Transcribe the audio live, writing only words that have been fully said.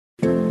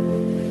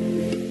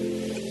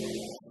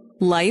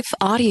Life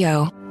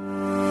Audio.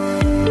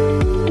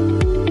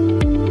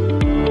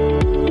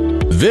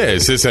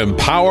 This is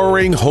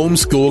Empowering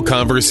Homeschool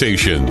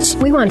Conversations.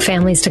 We want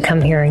families to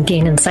come here and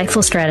gain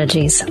insightful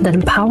strategies that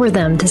empower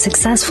them to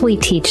successfully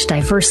teach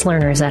diverse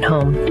learners at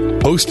home.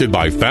 Hosted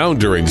by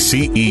founder and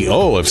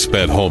CEO of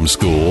SPED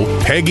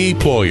Homeschool, Peggy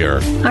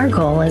Ployer. Our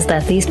goal is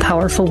that these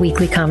powerful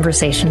weekly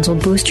conversations will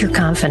boost your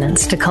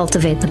confidence to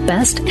cultivate the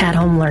best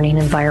at-home learning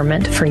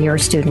environment for your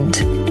student.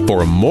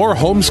 For more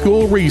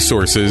homeschool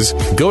resources,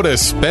 go to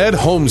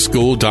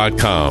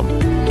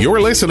spedhomeschool.com. You're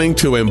listening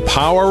to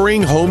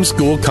Empowering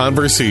Homeschool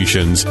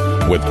Conversations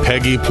with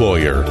Peggy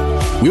Ployer.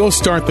 We'll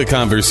start the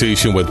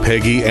conversation with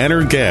Peggy and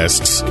her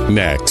guests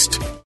next.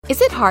 Is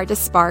it hard to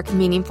spark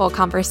meaningful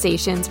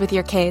conversations with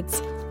your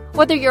kids?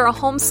 Whether you're a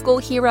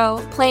homeschool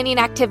hero, planning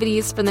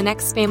activities for the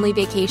next family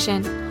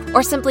vacation,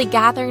 or simply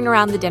gathering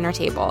around the dinner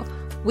table,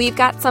 we've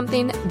got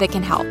something that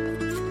can help.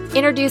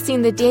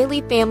 Introducing the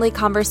Daily Family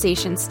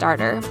Conversation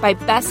Starter by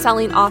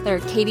best-selling author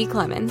Katie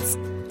Clemens.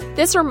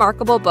 This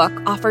remarkable book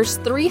offers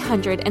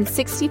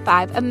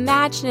 365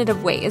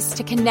 imaginative ways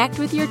to connect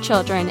with your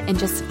children in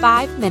just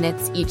 5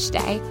 minutes each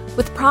day,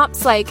 with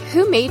prompts like,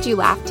 who made you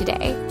laugh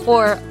today?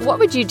 Or what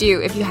would you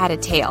do if you had a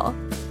tail?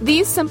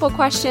 These simple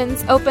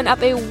questions open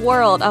up a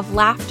world of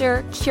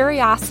laughter,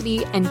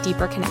 curiosity, and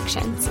deeper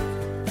connections.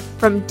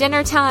 From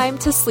dinner time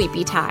to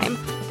sleepy time,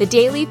 the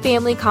Daily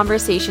Family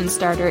Conversation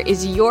Starter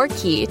is your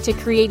key to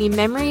creating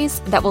memories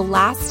that will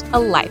last a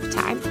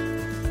lifetime.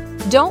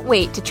 Don't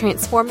wait to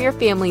transform your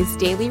family's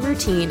daily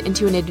routine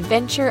into an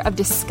adventure of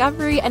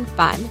discovery and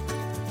fun.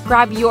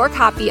 Grab your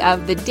copy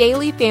of the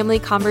Daily Family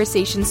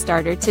Conversation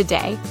Starter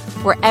today,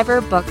 wherever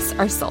books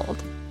are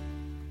sold.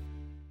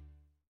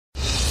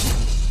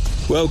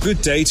 Well,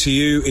 good day to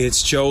you.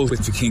 It's Joel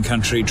with For King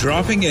Country,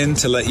 dropping in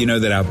to let you know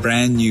that our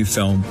brand new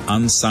film,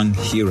 Unsung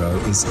Hero,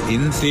 is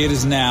in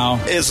theaters now.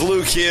 It's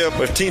Luke here.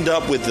 We've teamed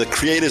up with the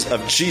creators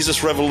of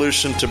Jesus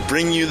Revolution to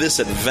bring you this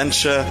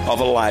adventure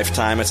of a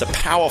lifetime. It's a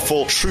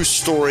powerful, true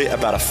story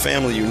about a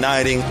family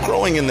uniting,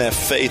 growing in their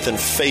faith, and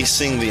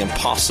facing the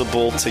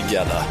impossible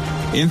together.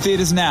 In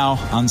theaters now,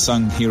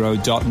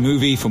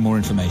 unsunghero.movie for more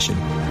information.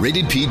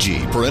 Rated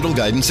PG. Parental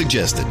guidance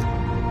suggested.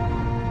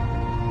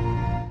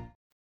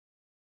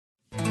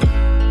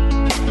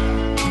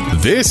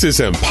 This is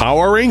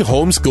Empowering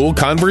Homeschool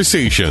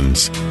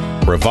Conversations,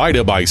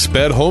 provided by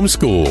SPED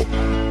Homeschool,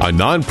 a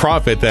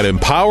nonprofit that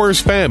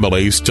empowers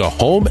families to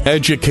home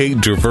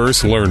educate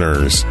diverse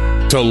learners.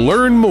 To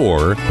learn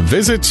more,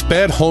 visit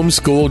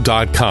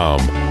spedhomeschool.com.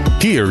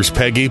 Here's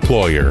Peggy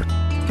Ployer.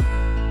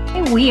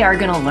 We are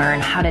going to learn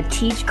how to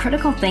teach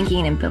critical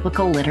thinking and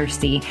biblical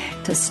literacy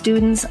to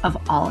students of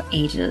all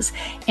ages.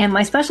 And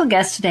my special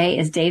guest today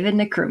is David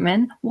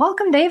Nekrutman.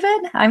 Welcome,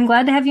 David. I'm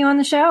glad to have you on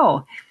the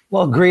show.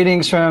 Well,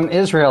 greetings from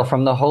Israel,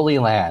 from the Holy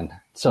Land.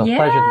 So yes,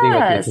 pleasure to be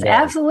with you today.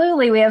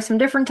 Absolutely. We have some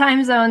different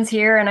time zones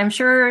here, and I'm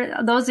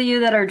sure those of you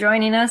that are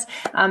joining us,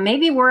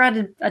 maybe we're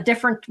at a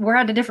different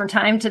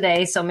time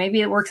today, so maybe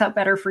it works out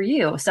better for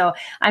you. So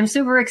I'm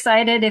super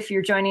excited if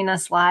you're joining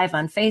us live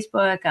on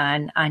Facebook,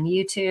 on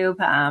YouTube.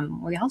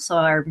 We also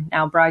are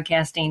now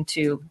broadcasting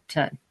to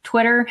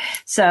Twitter.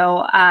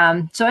 So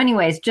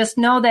anyways, just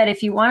know that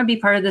if you want to be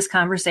part of this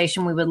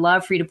conversation, we would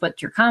love for you to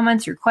put your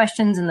comments, your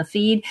questions in the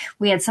feed.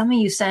 We had some of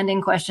you send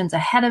in questions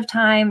ahead of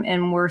time,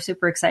 and we're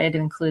super excited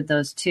to include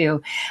those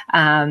too.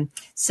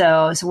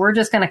 So we're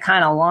just going to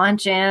kind of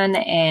launch in,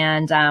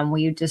 and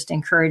we just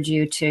encourage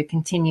you to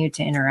continue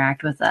to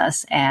interact with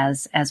us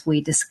as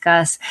we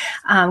discuss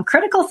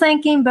critical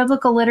thinking,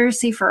 biblical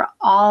literacy for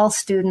all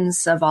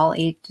students of all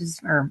ages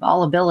or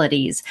all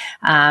abilities.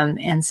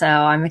 And so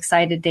I'm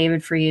excited,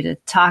 David, for you to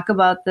talk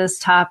about this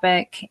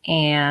topic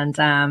and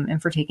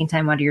for taking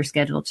time out of your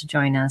schedule to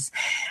join us.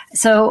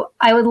 So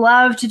I would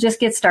love to just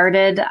get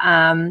started,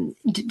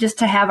 just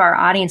to have our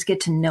audience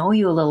get to know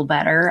you a little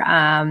better,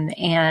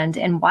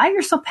 and why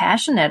you're so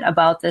passionate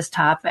about this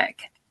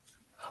topic.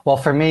 Well,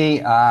 for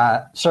me,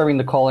 serving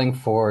the calling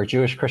for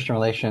Jewish-Christian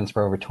relations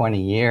for over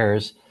 20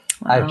 years,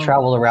 wow. I've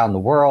traveled around the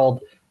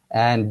world.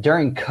 And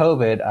during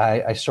COVID,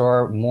 I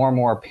saw more and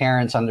more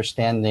parents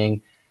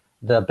understanding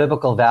the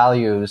biblical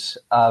values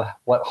of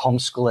what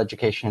homeschool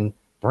education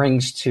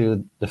brings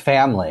to the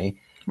family,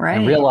 right.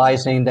 And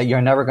realizing that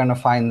you're never going to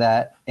find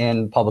that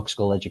in public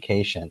school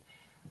education.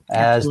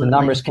 As Absolutely. The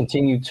numbers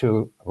continue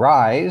to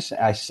rise,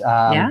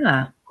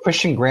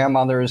 Christian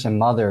grandmothers and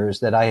mothers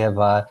that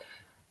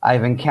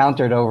I've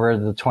encountered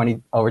over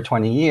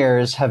 20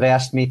 years have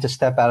asked me to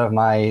step out of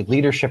my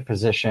leadership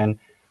position,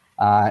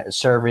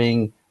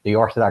 serving the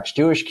Orthodox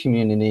Jewish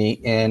community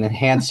in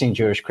enhancing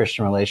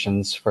Jewish-Christian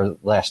relations for the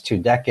last 2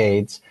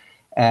 decades,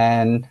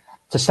 and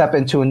to step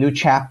into a new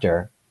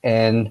chapter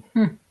and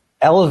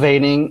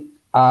elevating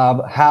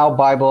how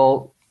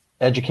Bible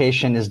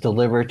education is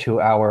delivered to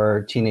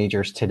our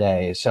teenagers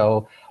today.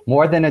 So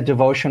more than a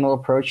devotional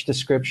approach to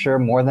Scripture,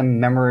 more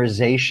than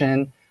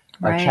memorization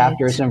of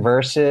chapters and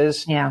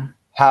verses,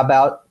 how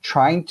about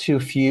trying to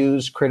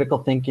fuse critical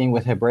thinking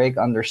with Hebraic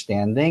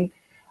understanding?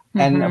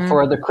 And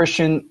for the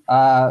Christian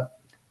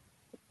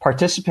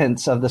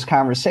participants of this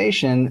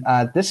conversation,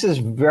 this is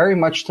very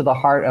much to the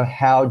heart of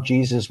how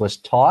Jesus was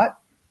taught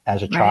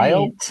as a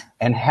child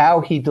and how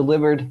he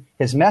delivered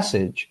his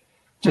message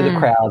to the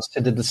crowds,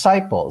 to the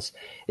disciples.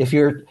 If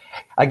you're,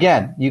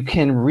 again, you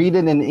can read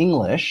it in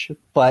English,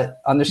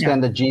 but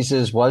understand that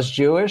Jesus was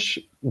Jewish,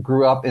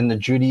 grew up in the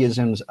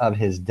Judaisms of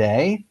his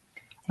day.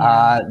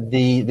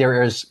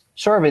 There is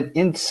sort of an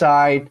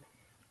inside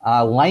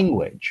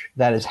language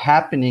that is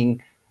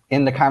happening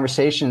in the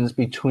conversations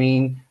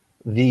between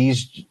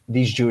these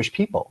Jewish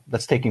people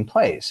that's taking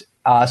place.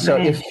 So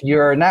if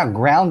you're not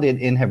grounded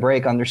in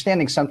Hebraic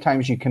understanding,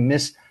 sometimes you can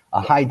miss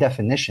a high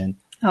definition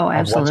of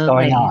what's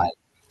going on.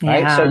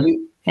 Right. Yeah. So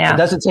it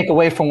doesn't take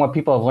away from what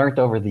people have learned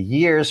over the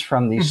years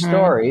from these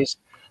stories.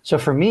 So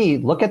for me,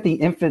 look at the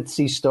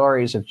infancy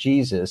stories of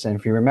Jesus. And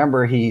if you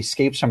remember, he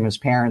escapes from his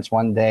parents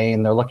one day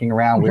and they're looking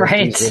around, where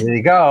did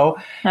he go?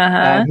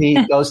 And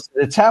he goes to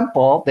the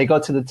temple. They go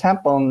to the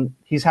temple and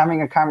he's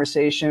having a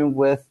conversation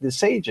with the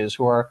sages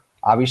who are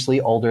obviously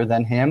older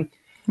than him.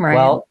 Right.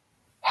 Well,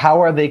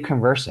 how are they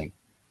conversing?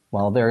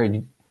 Well,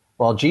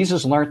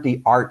 Jesus learned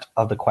the art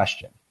of the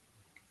question.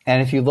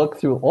 And if you look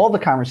through all the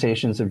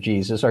conversations of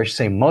Jesus, or I should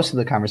say most of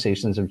the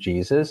conversations of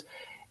Jesus,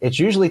 it's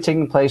usually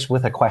taking place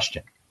with a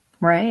question.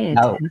 Right.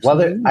 Now,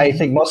 I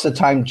think most of the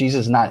time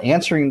Jesus is not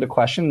answering the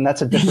question, and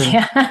that's a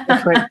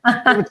different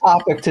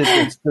topic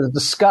to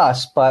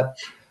discuss. But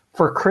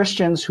for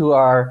Christians who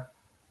are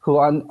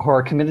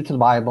committed to the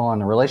Bible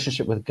and a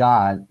relationship with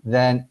God,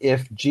 then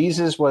if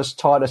Jesus was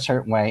taught a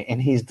certain way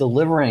and he's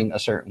delivering a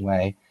certain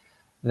way,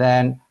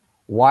 then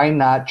why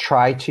not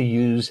try to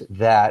use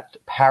that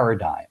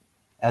paradigm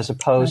as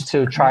opposed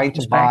to trying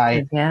to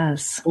buy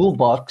school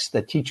books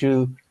that teach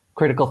you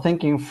critical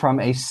thinking from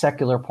a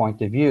secular point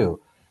of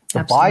view?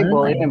 The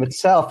Bible in and of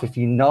itself, if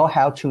you know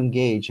how to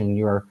engage and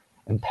you're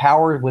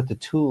empowered with the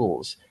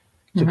tools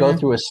to go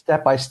through a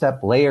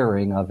step-by-step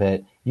layering of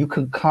it, you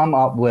can come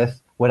up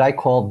with what I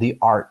call the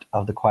art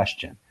of the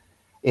question.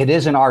 It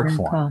is an art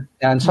form.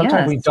 And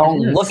sometimes we don't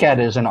look at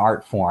it as an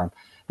art form.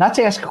 Not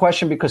to ask a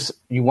question because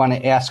you want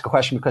to ask a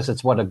question because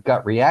it's what a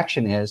gut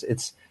reaction is.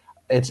 It's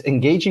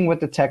engaging with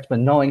the text, but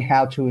knowing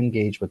how to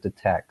engage with the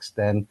text.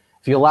 And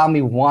if you allow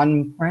me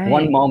one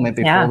moment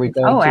before we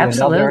go into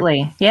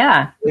absolutely. another.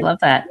 Yeah, love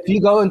that. If you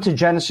go into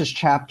Genesis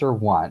chapter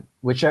 1,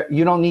 which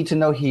you don't need to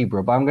know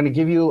Hebrew, but I'm going to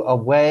give you a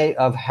way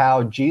of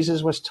how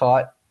Jesus was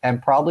taught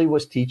and probably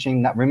was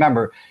teaching. Now,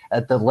 remember,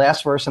 at the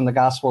last verse in the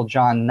Gospel of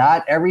John,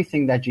 not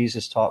everything that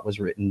Jesus taught was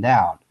written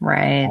down.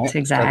 Right?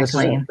 Exactly.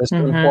 So this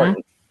is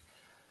important.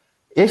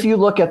 If you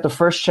look at the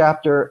first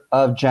chapter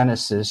of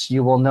Genesis,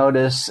 you will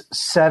notice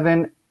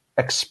 7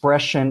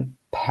 expression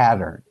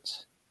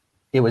patterns.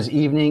 It was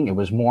evening, it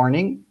was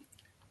morning,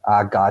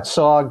 God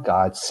saw,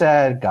 God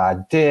said,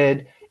 God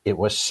did, it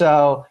was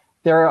so.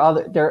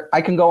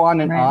 I can go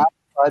on and on,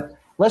 but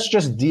let's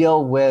just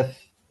deal with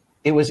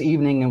it was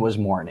evening, it was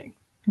morning.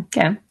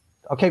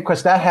 Okay,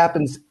 because that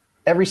happens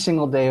every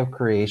single day of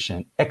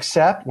creation,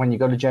 except when you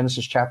go to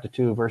Genesis chapter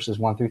 2, verses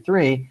 1 through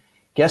 3,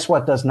 guess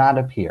what does not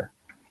appear?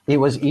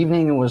 It was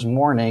evening, it was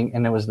morning,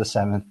 and it was the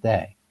 7th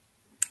day.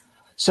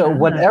 So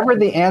whatever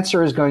the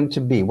answer is going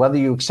to be, whether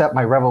you accept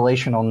my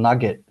revelational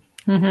nugget,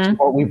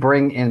 what we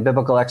bring in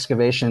biblical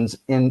excavations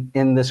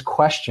in this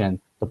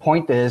question, the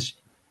point is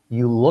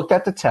you looked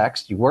at the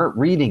text, you weren't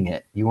reading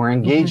it, you were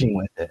engaging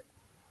with it.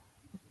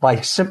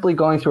 By simply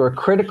going through a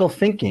critical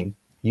thinking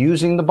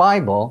using the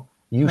Bible,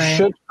 you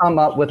should come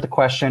up with the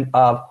question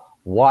of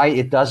why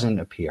it doesn't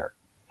appear.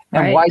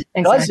 And why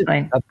it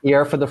doesn't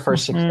appear for the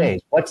first 6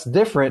 days. What's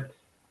different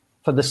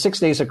for the 6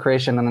 days of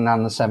creation and then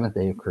on the 7th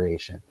day of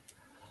creation?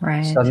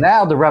 Right. So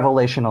now the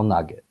revelational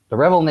nugget. The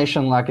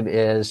revelational nugget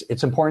is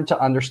it's important to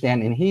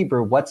understand in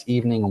Hebrew what's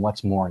evening and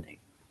what's morning.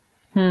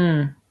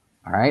 All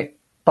right.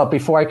 But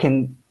before I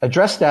can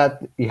address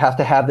that, you have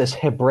to have this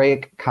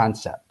Hebraic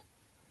concept.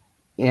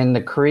 In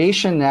the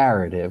creation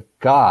narrative,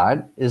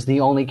 God is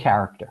the only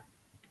character.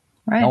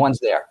 Right. No one's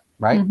there,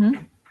 right?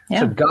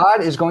 So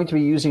God is going to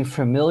be using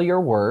familiar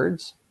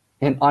words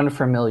in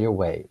unfamiliar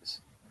ways.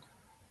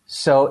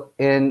 So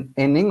in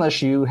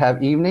English, you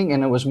have evening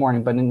and it was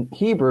morning. But in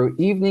Hebrew,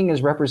 evening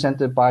is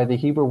represented by the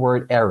Hebrew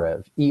word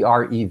erev,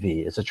 E-R-E-V.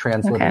 It's a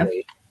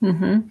transliteration.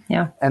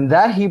 And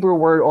that Hebrew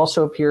word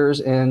also appears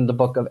in the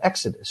book of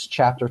Exodus,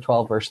 chapter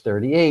 12, verse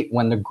 38,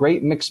 when the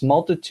great mixed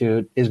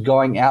multitude is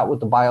going out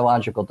with the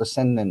biological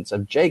descendants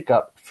of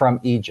Jacob from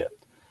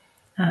Egypt.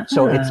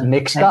 So it's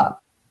mixed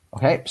up.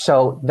 Okay,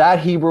 so that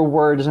Hebrew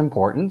word is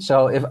important.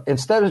 So if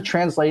instead of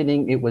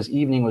translating it was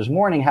evening, it was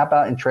morning, how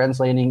about in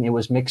translating it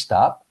was mixed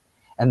up?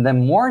 And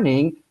then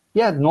morning,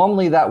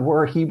 normally that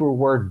Hebrew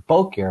word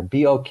boker,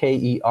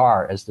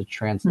 B-O-K-E-R as the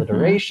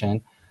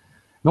transliteration,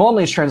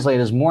 normally it's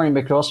translated as morning,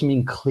 but it could also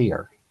mean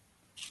clear.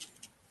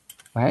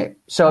 Right?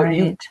 So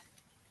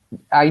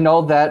I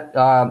know that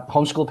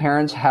homeschool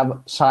parents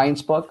have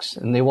science books,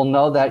 and they will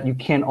know that you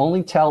can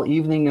only tell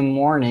evening and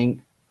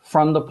morning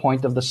from the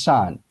point of the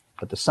sun.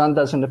 But the sun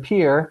doesn't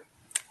appear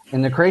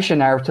in the creation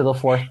narrative to the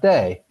fourth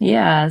day.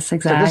 Yes,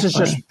 exactly. So this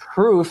is just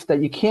proof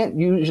that you can't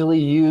usually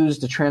use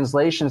the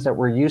translations that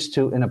we're used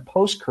to in a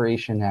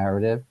post-creation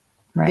narrative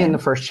in the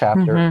first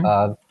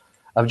chapter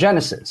of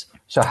Genesis.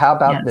 So how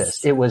about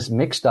this? It was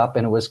mixed up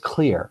and it was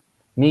clear,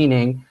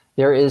 meaning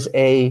there is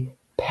a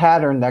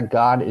pattern that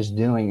God is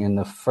doing in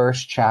the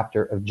first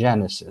chapter of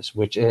Genesis,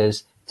 which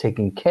is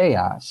taking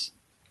chaos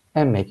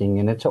and making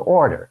it into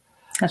order.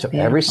 That's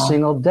beautiful. Every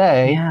single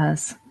day,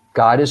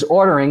 God is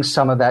ordering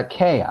some of that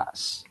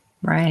chaos.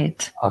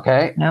 Right.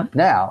 Okay? Yep.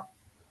 Now,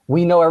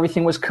 we know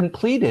everything was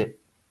completed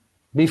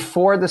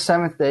before the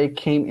seventh day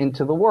came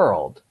into the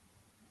world.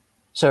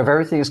 So if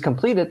everything is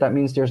completed, that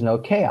means there's no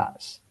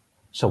chaos.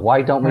 So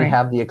why don't we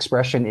have the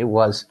expression it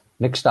was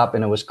mixed up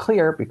and it was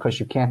clear? Because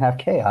you can't have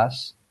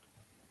chaos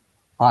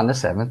on the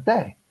seventh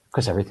day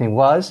because everything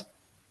was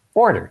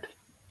ordered.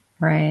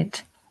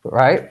 Right.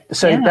 Right?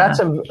 So that's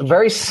a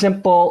very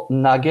simple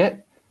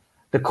nugget.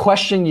 The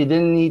question, you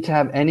didn't need to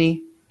have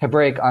any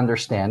Hebraic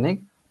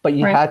understanding, but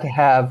you had to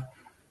have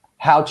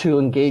how to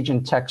engage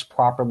in text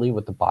properly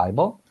with the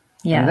Bible.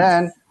 Yes. And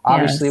then,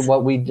 obviously,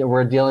 what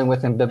we're dealing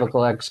with in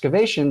biblical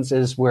excavations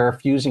is we're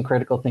fusing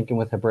critical thinking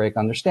with Hebraic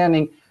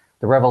understanding.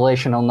 The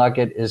revelational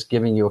nugget is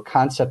giving you a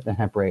concept in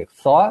Hebraic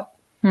thought.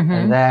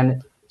 And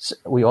then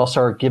we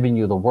also are giving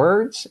you the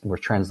words. We're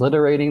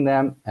transliterating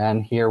them.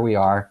 And here we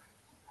are,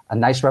 a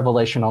nice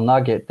revelational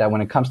nugget that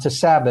when it comes to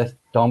Sabbath,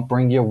 don't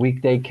bring your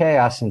weekday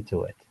chaos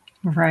into it.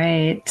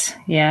 Right.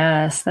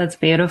 Yes, that's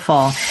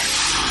beautiful.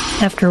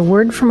 After a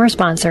word from our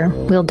sponsor,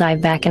 we'll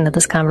dive back into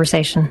this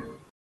conversation.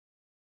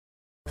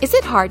 Is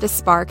it hard to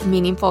spark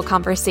meaningful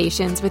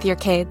conversations with your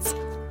kids?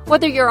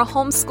 Whether you're a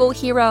homeschool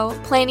hero,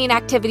 planning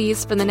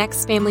activities for the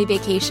next family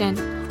vacation,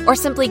 or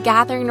simply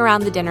gathering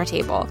around the dinner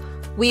table,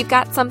 we've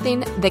got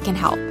something that can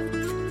help.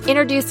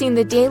 Introducing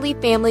the Daily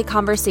Family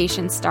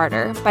Conversation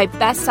Starter by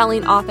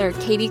best-selling author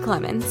Katie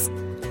Clemens.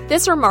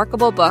 This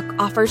remarkable book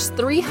offers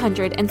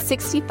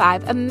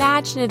 365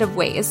 imaginative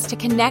ways to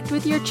connect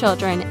with your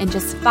children in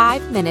just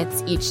 5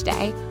 minutes each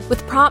day,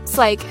 with prompts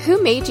like,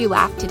 who made you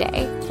laugh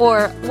today?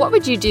 Or what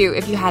would you do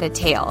if you had a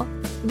tail?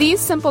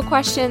 These simple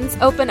questions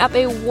open up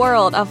a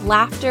world of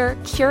laughter,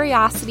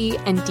 curiosity,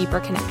 and deeper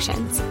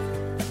connections.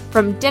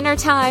 From dinner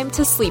time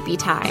to sleepy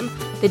time,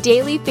 the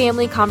Daily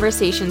Family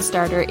Conversation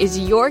Starter is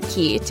your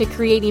key to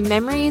creating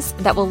memories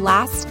that will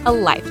last a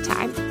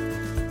lifetime.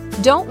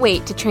 Don't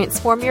wait to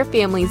transform your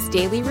family's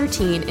daily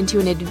routine into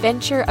an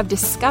adventure of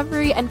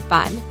discovery and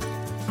fun.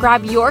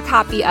 Grab your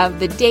copy of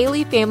the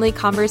Daily Family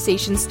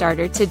Conversation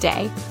Starter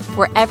today,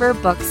 wherever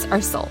books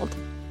are sold.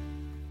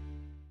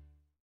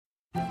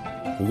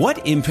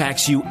 What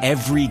impacts you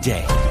every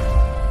day?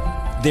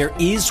 There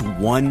is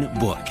one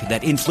book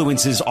that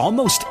influences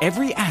almost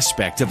every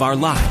aspect of our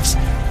lives.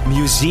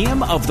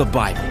 Museum of the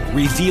Bible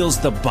reveals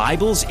the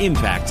Bible's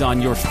impact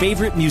on your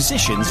favorite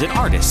musicians and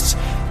artists,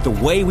 the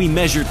way we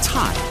measure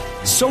time,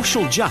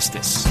 social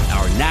justice,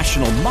 our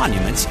national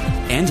monuments,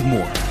 and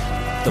more.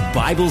 The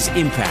Bible's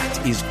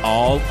impact is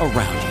all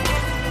around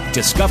you.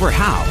 Discover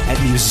how at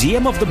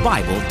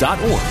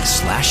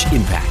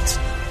museumofthebible.org/impact.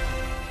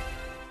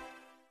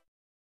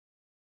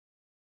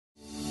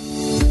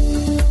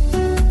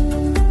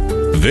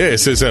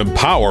 This is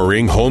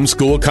Empowering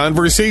Homeschool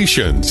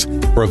Conversations,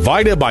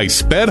 provided by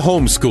Sped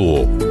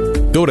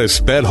Homeschool. Go to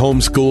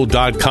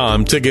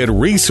spedhomeschool.com to get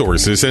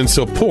resources and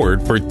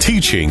support for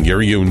teaching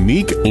your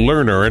unique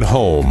learner at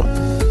home.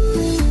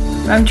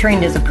 I'm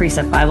trained as a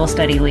precept Bible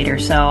study leader,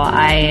 so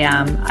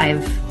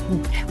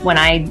when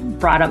I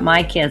brought up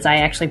my kids, I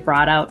actually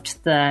brought out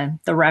the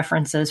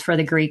references for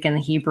the Greek and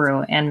the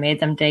Hebrew and made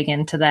them dig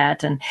into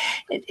that. And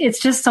it's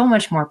just so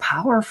much more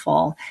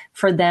powerful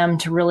for them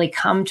to really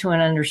come to an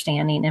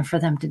understanding and for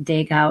them to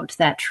dig out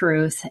that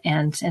truth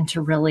and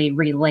to really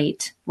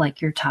relate,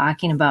 like you're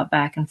talking about,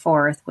 back and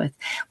forth with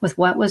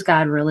what was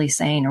God really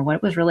saying or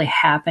what was really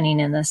happening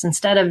in this,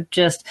 instead of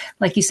just,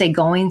 like you say,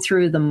 going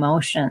through the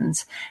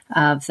motions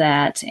of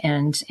that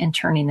and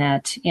turning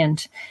that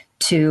into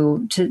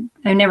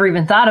I never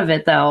even thought of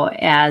it, though,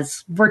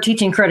 as we're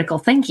teaching critical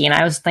thinking.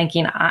 I was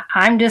thinking,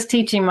 I'm just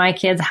teaching my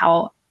kids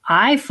how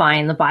I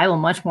find the Bible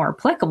much more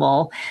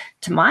applicable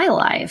to my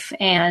life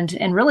and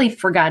really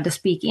for God to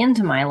speak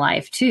into my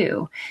life,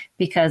 too.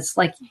 Because,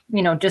 like,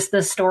 just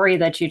the story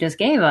that you just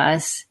gave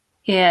us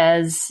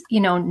is,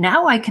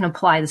 now I can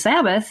apply the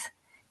Sabbath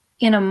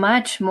in a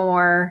much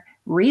more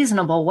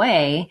reasonable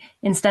way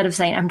instead of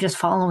saying, I'm just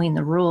following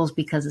the rules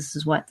because this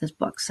is what this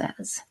book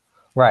says.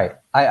 Right.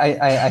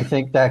 I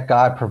think that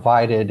God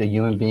provided a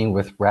human being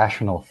with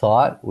rational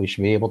thought. We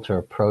should be able to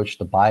approach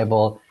the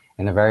Bible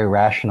in a very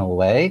rational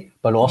way,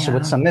 but also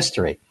with some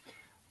mystery.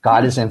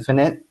 God is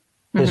infinite.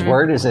 His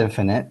word is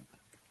infinite.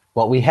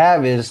 What we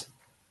have is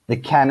the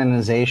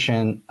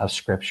canonization of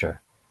Scripture.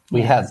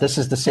 This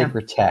is the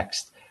sacred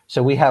text.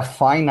 So we have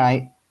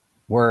finite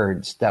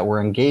words that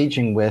we're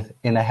engaging with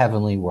in a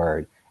heavenly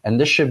word.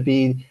 And this shouldn't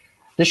be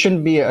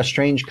a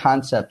strange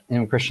concept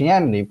in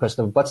Christianity, because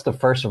what's the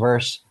first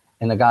verse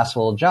in the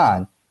Gospel of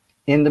John?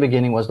 In the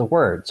beginning was the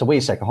Word. So wait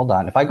a second, hold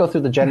on. If I go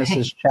through the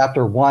Genesis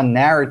chapter 1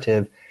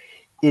 narrative,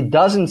 it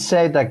doesn't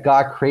say that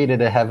God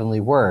created a heavenly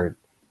word.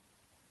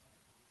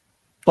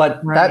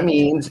 But that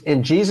means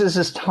in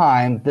Jesus'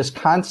 time, this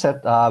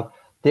concept of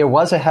there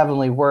was a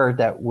heavenly word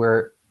that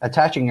we're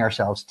attaching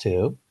ourselves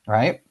to,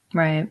 right?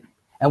 Right.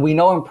 And we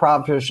know in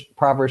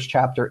Proverbs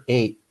chapter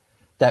 8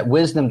 that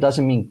wisdom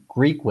doesn't mean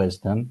Greek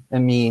wisdom. It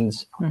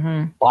means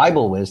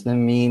Bible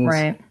wisdom. It means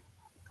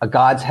a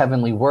God's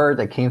heavenly word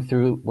that came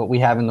through what we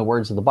have in the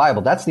words of the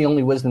Bible. That's the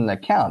only wisdom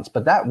that counts.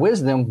 But that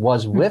wisdom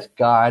was with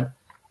God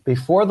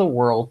before the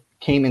world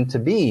came into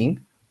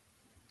being.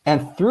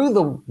 And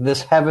through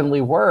this heavenly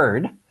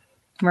word,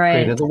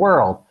 created the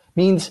world.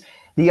 Means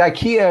the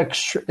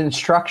IKEA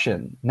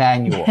instruction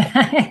manual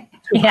to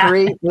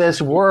create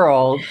this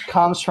world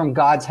comes from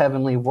God's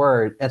heavenly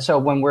word. And so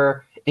when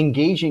we're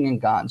engaging in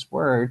God's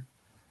word,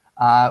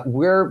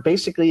 we're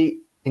basically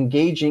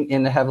engaging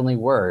in the heavenly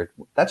word.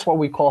 That's what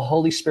we call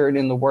Holy Spirit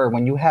in the word.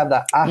 When you have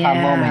that aha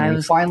moment,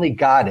 you finally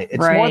got it. It's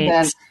more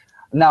than,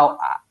 now,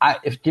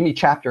 if give me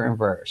chapter and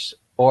verse,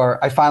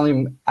 or I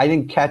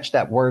didn't catch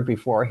that word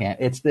beforehand.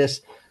 It's this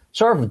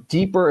sort of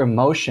deeper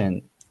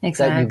emotion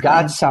that you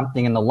got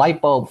something and the light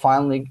bulb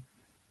finally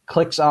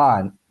clicks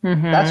on.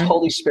 That's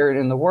Holy Spirit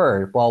in the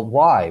word. Well,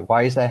 why?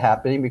 Why is that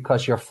happening?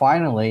 Because you're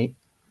finally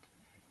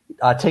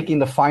taking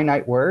the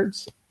finite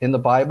words in the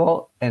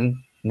Bible and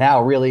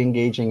now really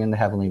engaging in the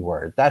heavenly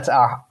word. That's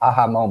our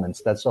aha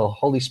moments. That's the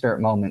Holy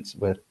Spirit moments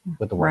with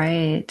the word.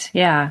 Right.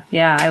 Yeah.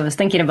 Yeah. I was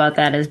thinking about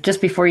that as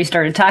just before you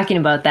started talking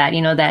about that,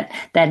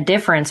 that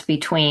difference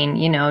between,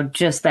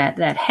 just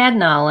that head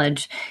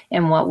knowledge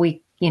and what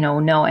we,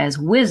 know as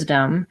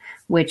wisdom,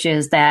 which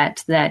is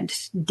that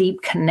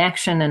deep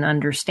connection and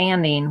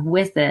understanding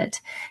with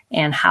it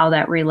and how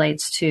that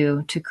relates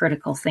to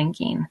critical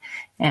thinking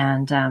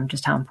and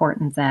just how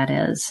important that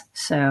is.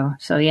 So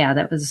yeah,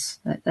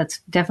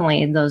 that's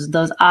definitely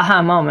those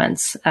aha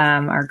moments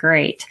are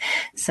great.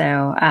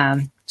 So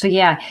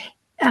yeah.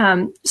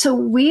 So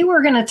we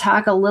were going to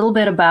talk a little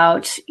bit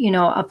about,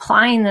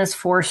 applying this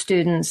for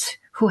students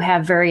who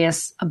have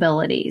various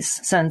abilities,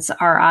 since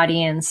our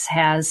audience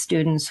has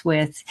students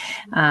with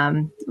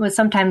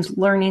sometimes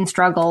learning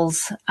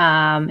struggles,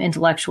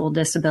 intellectual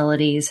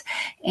disabilities,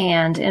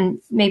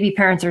 and maybe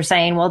parents are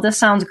saying, well, this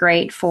sounds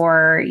great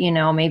for,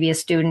 maybe a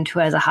student who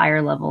has a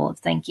higher level of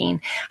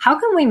thinking. How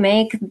can we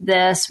make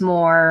this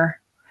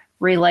more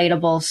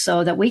relatable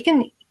so that we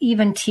can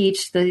even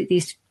teach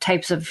these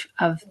types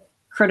of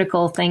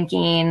critical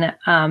thinking,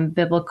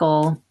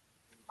 biblical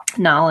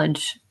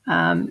knowledge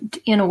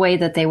in a way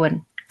that they would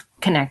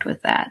connect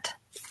with that?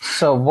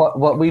 So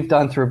what we've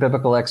done through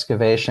biblical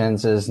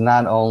excavations is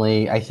not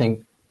only, I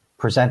think,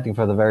 presenting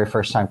for the very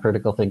first time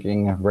critical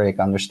thinking and Hebraic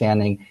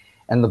understanding,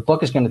 and the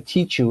book is going to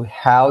teach you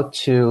how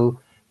to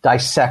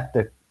dissect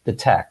the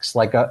text,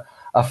 like a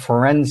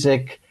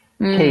forensic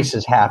case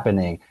is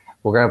happening.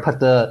 We're going to put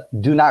the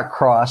do not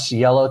cross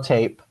yellow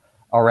tape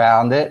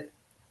around it,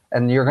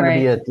 and you're going to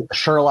be a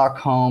Sherlock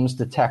Holmes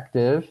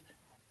detective.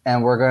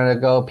 And we're going to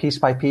go piece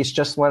by piece,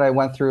 just what I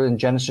went through in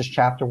Genesis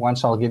chapter 1.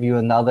 So I'll give you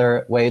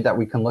another way that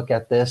we can look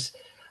at this.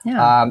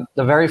 Yeah.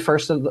 The very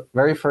first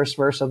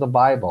verse of the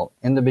Bible,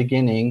 in the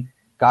beginning,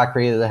 God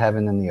created the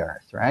heaven and the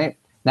earth, right?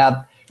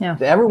 Now,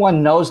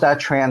 everyone knows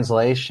that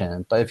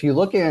translation. But if you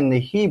look in the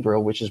Hebrew,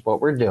 which is what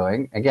we're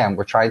doing, again,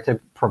 we're trying to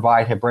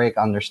provide Hebraic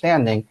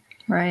understanding.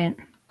 Right.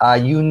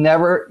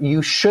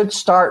 You should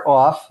start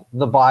off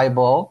the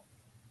Bible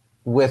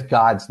with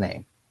God's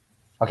name.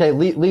 Okay,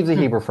 leave the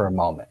Hebrew for a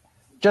moment.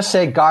 Just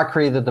say God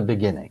created the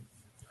beginning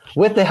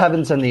with the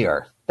heavens and the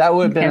earth. That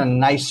would have been a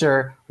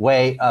nicer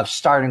way of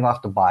starting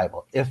off the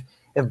Bible.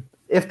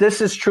 If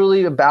this is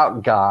truly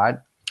about God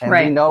and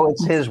we know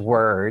it's His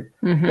word,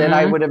 then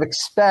I would have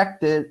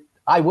expected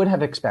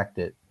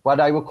what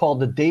I would call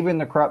the David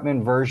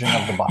Krupman version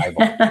of the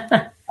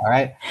Bible. All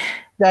right,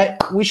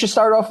 that we should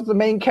start off with the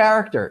main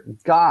character,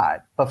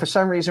 God. But for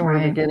some reason, we're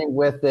beginning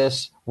with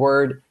this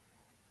word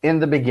in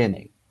the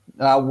beginning.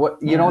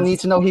 You don't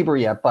need to know Hebrew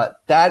yet,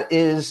 but that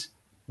is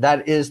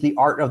the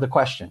art of the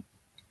question.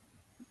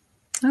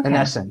 In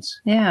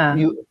essence. Yeah.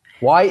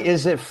 Why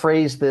is it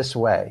phrased this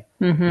way?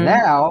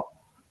 Now,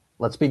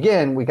 let's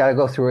begin. We got to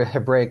go through a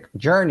Hebraic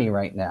journey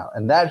right now.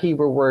 And that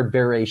Hebrew word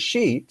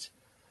bereshit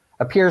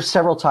appears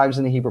several times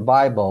in the Hebrew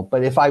Bible.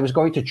 But if I was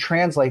going to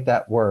translate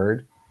that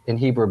word in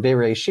Hebrew,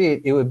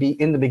 bereshit, it would be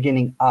in the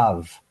beginning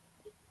of.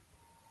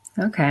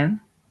 Okay.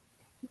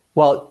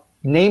 Well,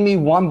 name me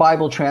one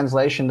Bible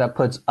translation that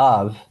puts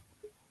of,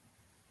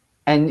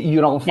 and you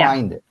don't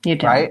find it. You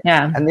don't. Right?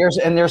 Yeah. And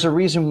there's a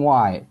reason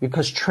why.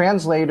 Because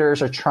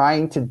translators are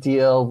trying to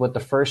deal with the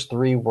first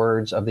three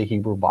words of the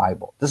Hebrew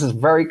Bible. This is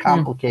very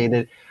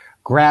complicated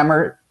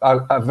grammar,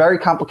 a very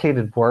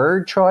complicated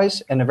word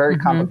choice, and a very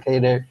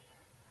complicated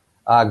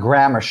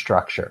grammar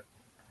structure.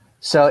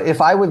 So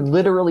if I would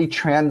literally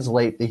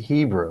translate the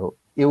Hebrew,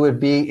 it would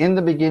be in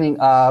the beginning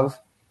of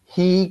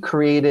He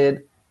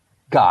created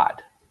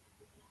God.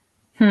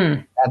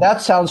 Now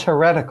that sounds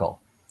heretical.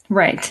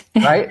 Right.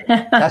 Right?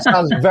 That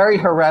sounds very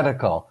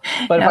heretical.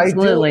 But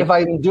if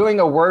I'm doing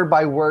a word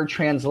by word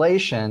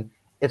translation,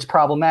 it's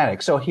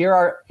problematic. So here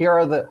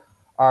are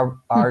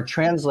our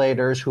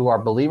translators who are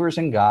believers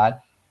in God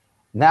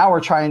now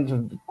are trying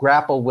to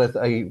grapple with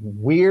a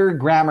weird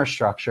grammar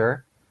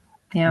structure.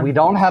 Yeah. We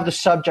don't have the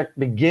subject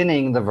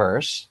beginning the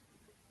verse.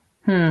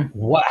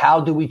 How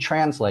do we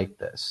translate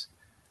this?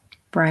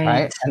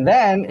 Right. And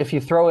then if you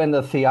throw in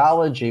the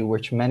theology,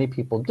 which many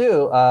people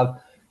do, of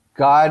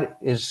God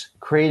is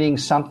creating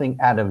something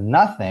out of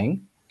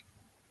nothing,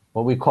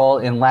 what we call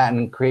in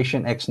Latin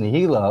creation ex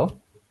nihilo,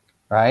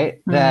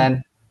 right?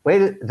 Then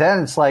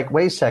it's like,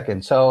 wait a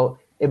second. So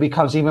it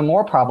becomes even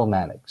more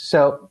problematic.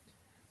 So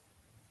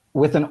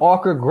with an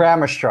awkward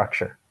grammar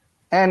structure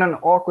and an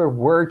awkward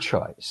word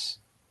choice,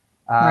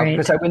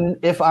 because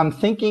if I'm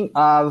thinking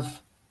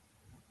of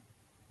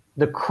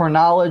the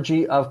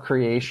chronology of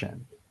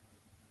creation,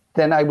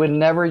 then I would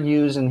never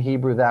use in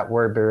Hebrew that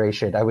word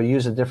bereshit. I would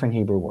use a different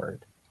Hebrew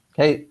word.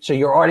 Okay, so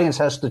your audience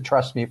has to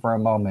trust me for a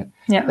moment.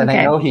 Yeah, that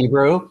I know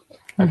Hebrew.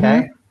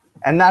 Okay,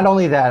 and not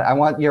only that, I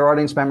want your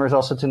audience members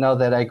also to know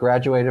that I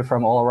graduated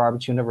from Oral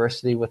Roberts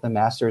University with a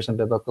master's in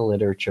biblical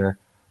literature.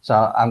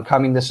 So I'm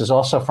coming. This is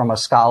also from a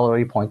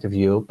scholarly point of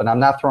view, but I'm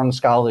not throwing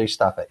scholarly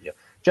stuff at you.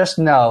 Just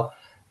know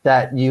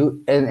that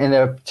you, in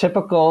a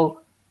typical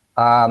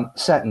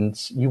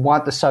sentence, you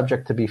want the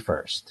subject to be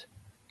first.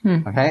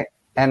 Okay.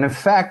 And in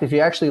fact, if you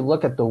actually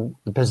look at the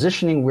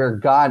positioning where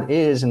God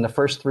is in the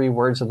first three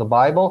words of the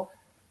Bible,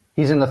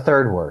 he's in the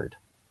third word,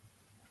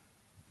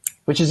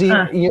 which is,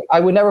 I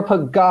would never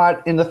put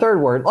God in the third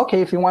word.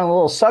 Okay, if you want a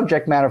little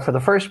subject matter for the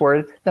first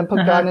word, then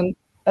put God in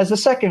as the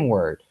second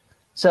word.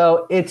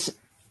 So it's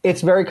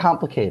very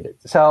complicated.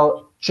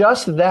 So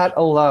just that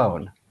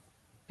alone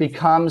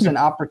becomes an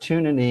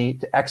opportunity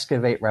to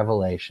excavate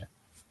revelation.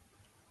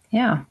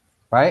 Yeah.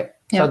 Right?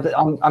 Yeah.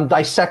 So I'm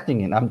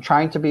dissecting it. I'm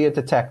trying to be a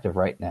detective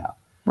right now.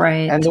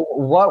 Right. And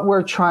what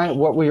we're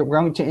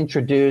going to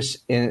introduce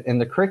in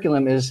the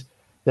curriculum is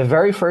the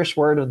very first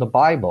word of the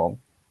Bible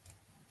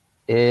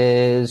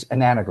is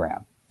an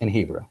anagram in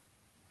Hebrew.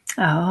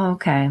 Oh,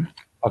 okay.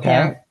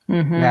 Okay.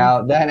 Yeah.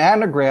 Now that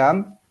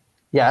anagram,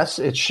 yes,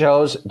 it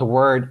shows the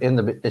word in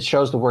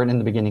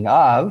the beginning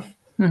of.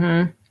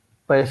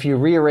 But if you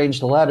rearrange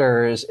the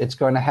letters, it's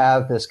going to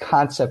have this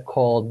concept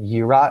called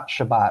Yirat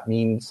Shabbat,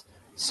 means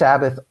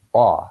Sabbath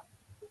awe.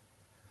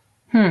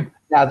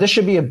 Now, this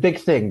should be a big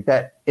thing,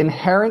 that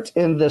inherent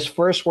in this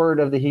first word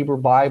of the Hebrew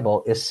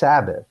Bible is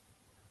Sabbath.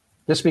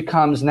 This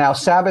becomes now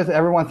Sabbath,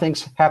 everyone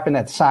thinks happened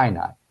at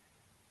Sinai.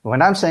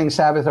 When I'm saying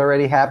Sabbath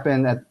already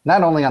happened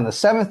not only on the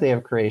seventh day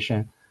of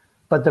creation,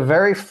 but the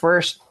very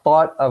first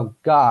thought of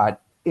God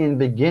in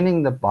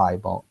beginning the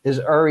Bible is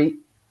already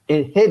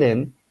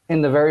hidden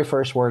in the very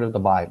first word of the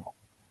Bible.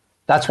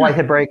 That's why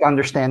Hebraic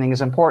understanding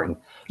is important.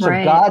 So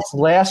God's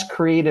last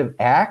creative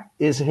act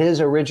is his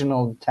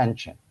original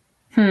intention.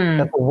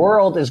 That the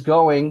world is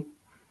going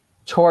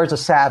towards a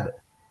Sabbath.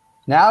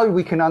 Now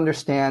we can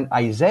understand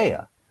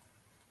Isaiah.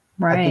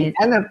 At the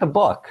end of the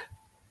book,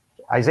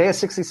 Isaiah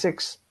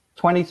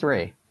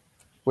 66:23,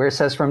 where it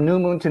says, from new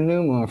moon to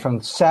new moon,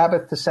 from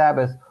Sabbath to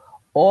Sabbath,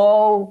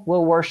 all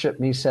will worship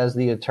me, says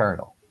the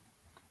Eternal.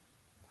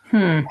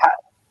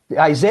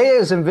 Isaiah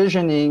is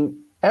envisioning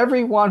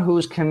everyone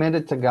who's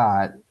committed to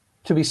God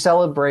to be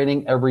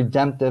celebrating a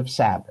redemptive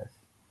Sabbath.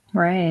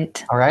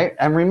 Right. All right.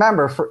 And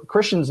remember,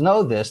 Christians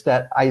know this,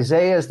 that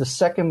Isaiah is the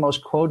second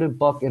most quoted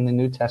book in the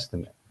New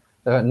Testament.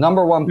 The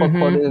number one book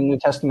quoted in the New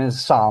Testament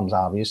is Psalms,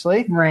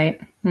 obviously. Right.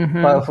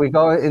 But if we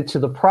go into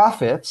the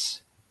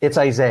prophets, it's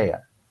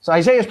Isaiah. So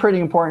Isaiah is pretty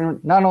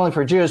important, not only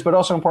for Jews, but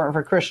also important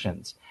for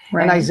Christians.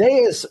 And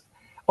Isaiah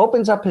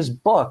opens up his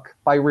book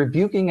by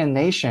rebuking a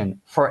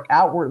nation for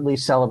outwardly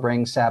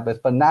celebrating Sabbath,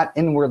 but not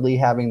inwardly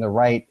having the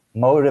right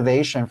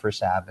motivation for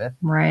Sabbath.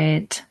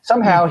 Right.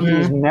 Somehow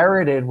he's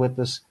merited with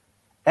this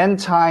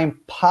end-time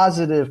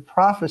positive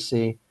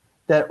prophecy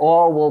that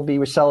all will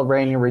be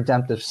celebrating a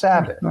redemptive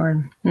Sabbath.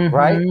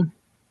 Right?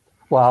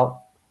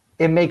 Well,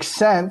 it makes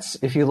sense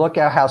if you look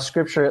at how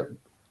Scripture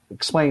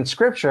explains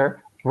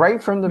Scripture.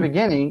 Right from the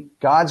beginning,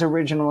 God's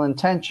original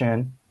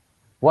intention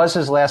was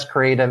his last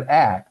creative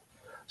act.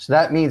 So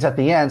that means at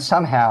the end,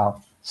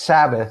 somehow,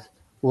 Sabbath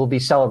will be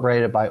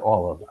celebrated by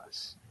all of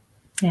us.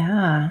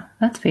 Yeah,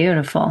 that's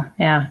beautiful.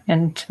 Yeah.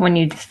 And when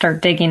you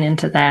start digging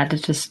into that,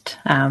 it just,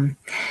 like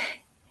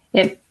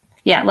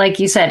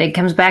you said, it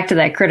comes back to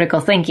that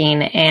critical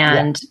thinking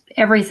and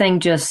everything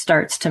just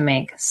starts to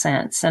make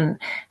sense. And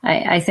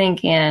I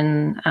think we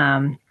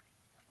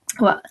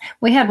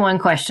had one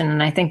question,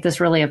 and I think this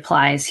really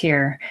applies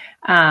here.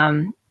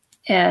 And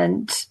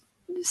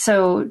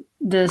so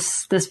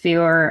this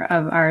viewer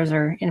of ours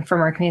from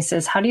our community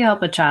says, how do you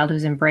help a child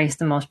who's embraced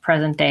the most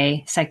present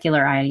day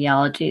secular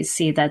ideologies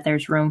see that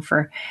there's room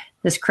for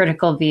this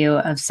critical view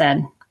of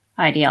said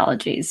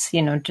ideologies,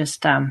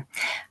 just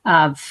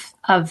of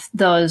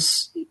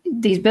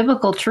these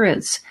biblical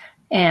truths,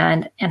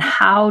 and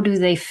how do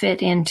they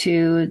fit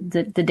into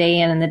the day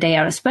in and the day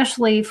out,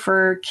 especially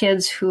for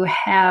kids who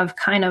have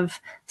kind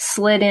of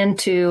slid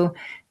into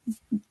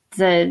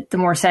the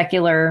more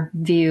secular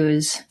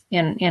views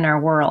in our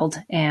world.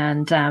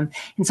 And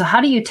so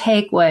how do you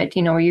take what,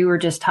 you were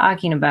just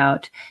talking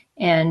about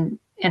and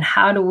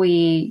how do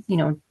we,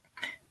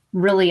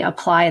 really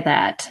apply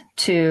that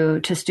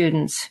to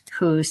students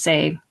who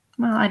say,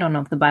 well, I don't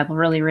know if the Bible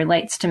really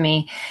relates to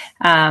me,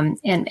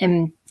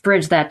 and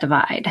bridge that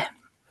divide.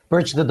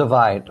 Bridge the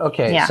divide.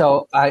 Okay. Yeah.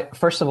 So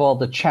first of all,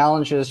 the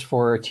challenges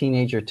for a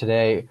teenager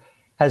today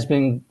has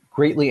been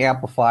greatly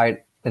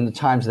amplified in the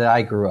times that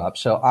I grew up.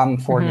 So I'm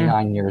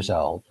 49 years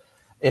old.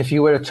 If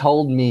you would have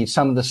told me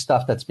some of the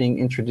stuff that's being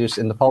introduced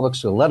in the public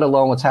school, let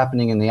alone what's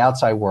happening in the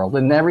outside world,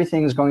 and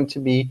everything is going to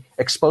be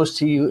exposed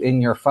to you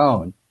in your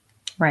phone.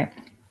 Right.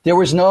 There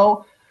was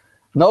no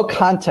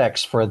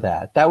context for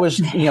that. That was,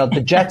 the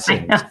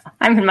Jetsons.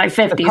 I'm in my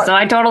 50s, so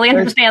I totally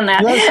understand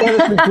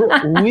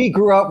that. We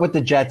grew up with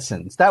the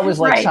Jetsons. That was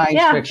like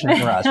science fiction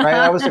for us, right?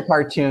 That was a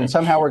cartoon.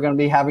 Somehow we're going to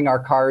be having our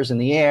cars in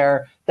the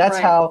air. That's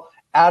how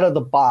out of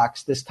the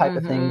box this type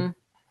of thing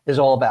is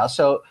all about.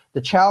 So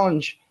the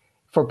challenge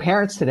for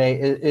parents today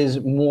is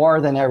more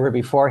than ever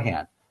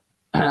beforehand.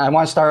 I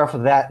want to start off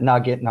with that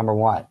nugget, number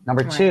one.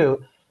 Number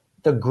two,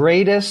 the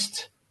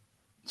greatest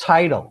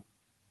title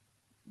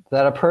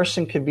that a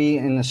person could be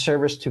in the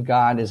service to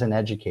God is an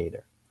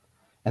educator.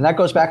 And that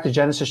goes back to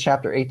Genesis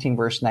chapter 18,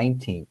 verse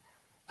 19.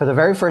 For the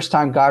very first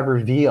time, God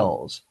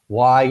reveals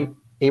why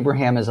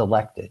Abraham is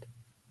elected.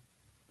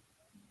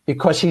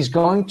 Because he's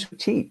going to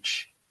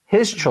teach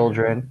his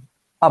children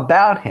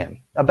about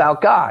him,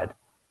 about God.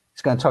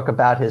 He's going to talk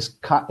about his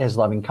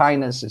loving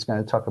kindness. He's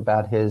going to talk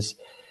about his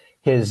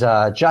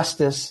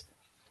justice,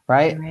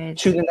 right?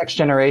 To the next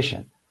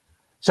generation.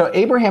 So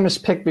Abraham is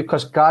picked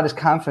because God is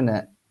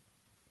confident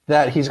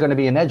that he's going to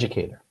be an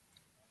educator.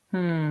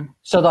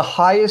 So the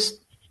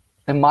highest,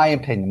 in my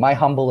opinion, my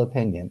humble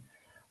opinion,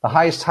 the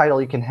highest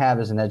title you can have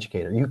is an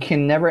educator. You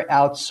can never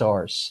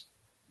outsource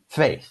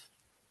faith.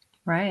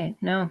 Right.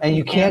 No. And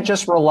you can't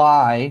just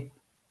rely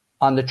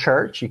on the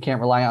church. You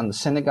can't rely on the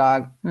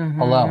synagogue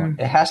alone.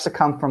 It has to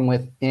come from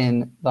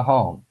within the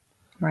home.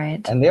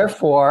 Right. And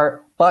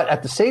therefore, but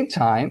at the same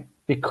time,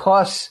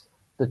 because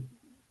the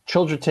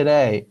children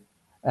today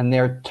and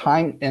their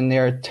time and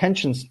their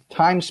attention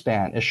time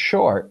span is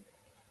short,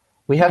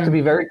 we have to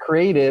be very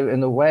creative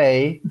in the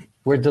way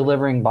we're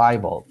delivering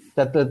Bible.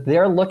 That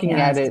they're looking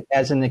at it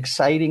as an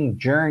exciting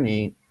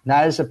journey,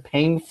 not as a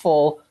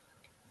painful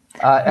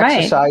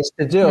exercise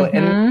to do.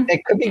 And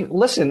it could be.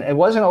 Listen, it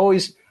wasn't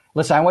always.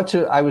 Listen,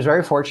 I was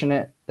very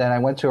fortunate that I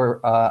went to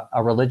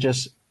a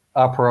religious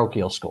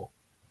parochial school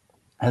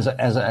as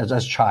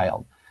a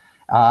child,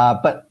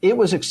 but it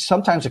was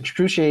sometimes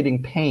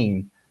excruciating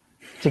pain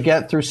to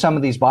get through some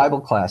of these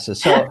Bible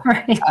classes. So,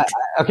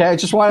 I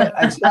just want to,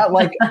 it's not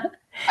like,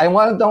 I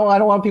don't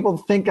want people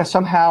to think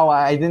somehow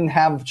I didn't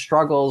have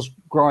struggles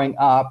growing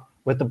up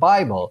with the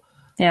Bible.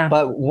 Yeah.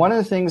 But one of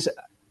the things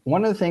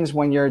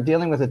when you're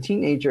dealing with a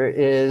teenager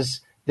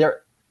is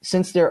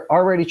since they're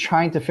already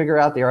trying to figure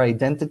out their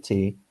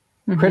identity,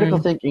 critical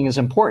thinking is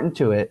important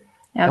to it.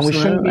 Absolutely. And we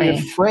shouldn't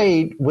be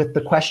afraid with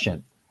the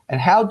question. And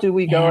how do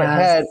we go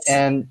ahead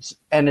and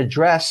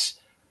address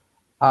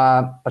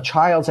a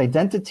child's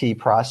identity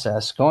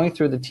process going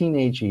through the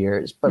teenage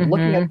years, but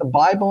looking at the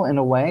Bible in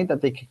a way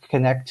that they can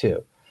connect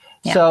to.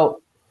 Yeah.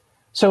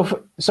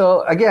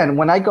 So again,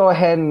 when I go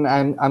ahead and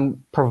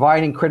I'm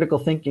providing critical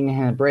thinking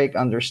and break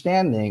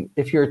understanding,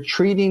 if your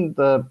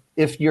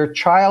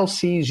child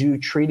sees you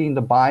treating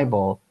the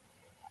Bible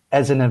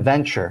as an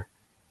adventure,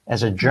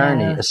 as a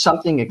journey, as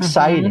something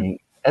exciting,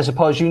 as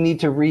opposed you need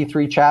to read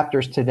 3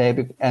 chapters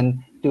today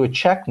and do a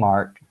check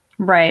mark.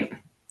 Right.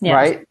 Yes.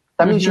 Right.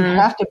 That means you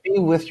have to be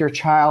with your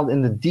child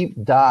in the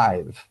deep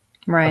dive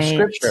of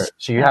Scripture.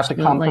 So you have to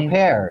come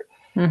prepared.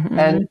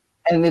 And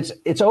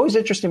it's always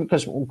interesting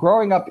because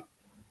growing up,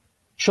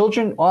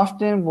 children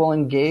often will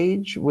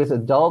engage with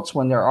adults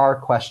when there are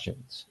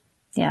questions.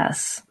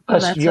 Yes.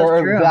 Because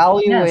you're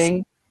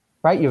valuing,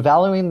 right? You're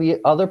valuing the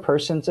other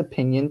person's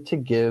opinion to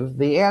give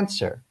the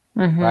answer,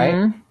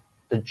 right?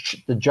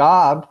 The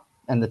job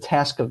and the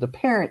task of the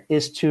parent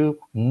is to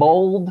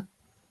mold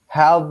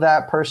how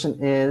that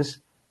person is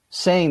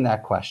saying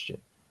that question,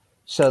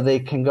 so they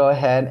can go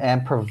ahead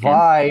and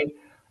provide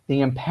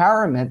the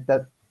empowerment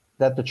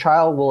that the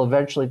child will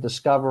eventually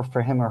discover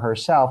for him or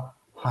herself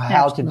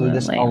how to do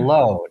this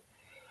alone.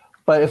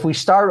 But if we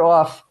start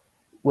off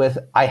with,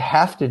 I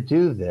have to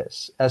do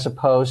this, as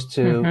opposed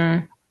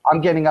to,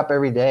 I'm getting up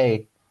every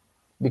day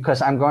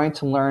because I'm going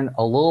to learn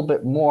a little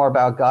bit more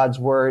about God's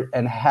word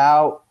and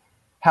how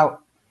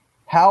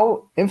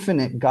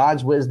infinite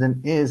God's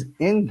wisdom is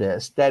in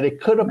this, that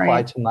it could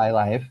apply to my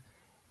life.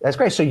 That's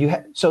great.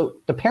 So so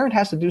the parent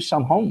has to do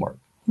some homework,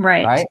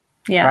 right?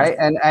 Yeah. Right.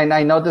 And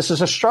I know this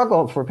is a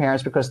struggle for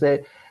parents because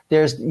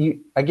most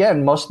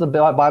of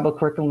the Bible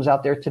curriculums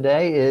out there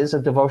today is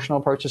a devotional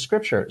approach to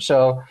Scripture.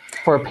 So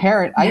for a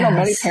parent, I know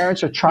many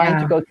parents are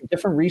trying to go to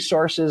different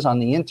resources on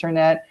the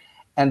internet,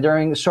 and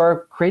they're sort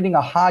of creating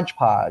a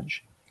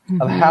hodgepodge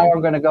of how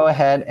I'm going to go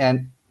ahead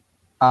and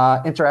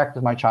interact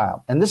with my child.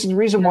 And this is the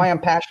reason why I'm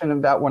passionate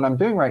about what I'm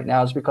doing right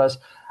now, is because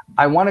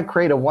I want to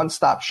create a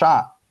one-stop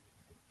shop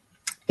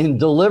in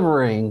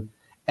delivering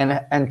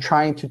and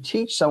trying to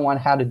teach someone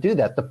how to do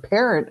that. The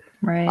parent,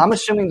 Right. I'm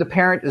assuming the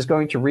parent is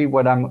going to read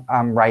what I'm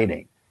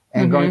writing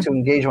and going to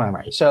engage when I'm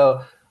writing.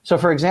 So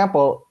for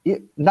example,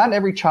 not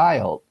every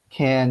child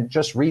can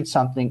just read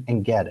something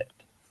and get it.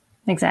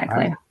 Exactly.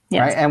 Right?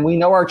 Yes. Right? And we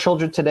know our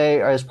children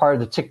today are as part of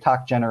the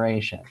TikTok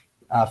generation,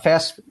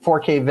 fast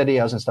 4K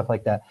videos and stuff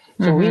like that.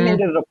 So we made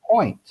it a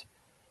point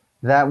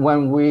that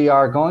when we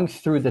are going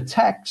through the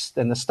text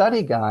and the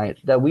study guide,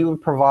 that we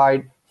would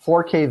provide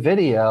 4K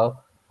video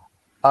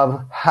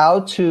of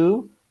how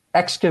to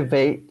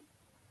excavate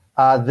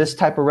this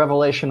type of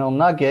revelational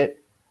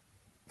nugget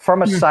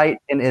from a site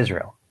in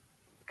Israel.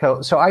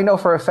 So I know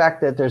for a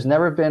fact that there's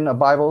never been a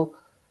Bible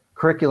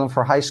curriculum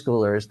for high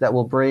schoolers that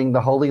will bring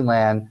the Holy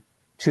Land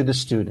to the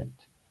student,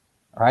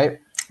 right?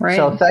 Right.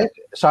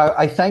 So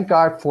I thank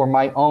God for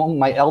my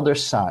elder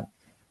son,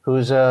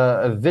 who's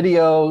a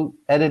video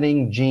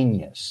editing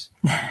genius.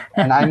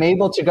 And I'm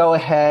able to go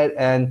ahead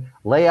and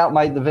lay out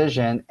my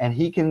division, and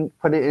he can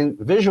put it in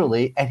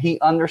visually, and he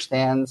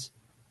understands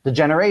the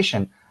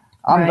generation.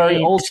 I'm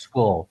very old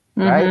school,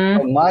 right?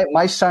 But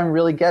my son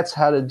really gets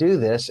how to do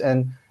this,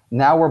 and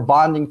now we're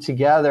bonding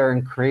together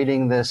and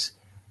creating this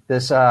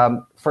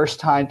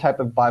first-time type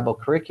of Bible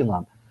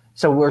curriculum.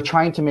 So we're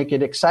trying to make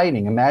it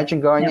exciting. Imagine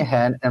going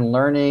ahead and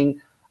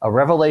learning a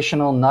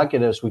revelational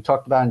nugget, as we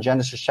talked about in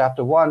Genesis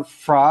chapter 1,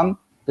 from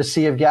the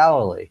Sea of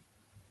Galilee.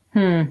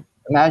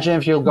 Imagine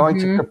if you're going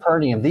to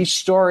Capernaum. These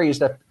stories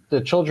that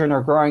the children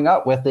are growing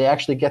up with, they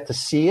actually get to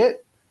see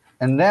it,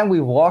 and then we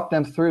walk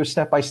them through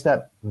step by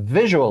step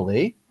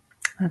visually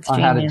on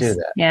how to do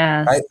that.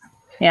 Yes. Right?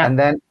 Yeah. And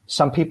then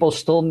some people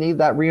still need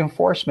that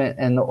reinforcement,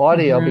 and the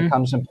audio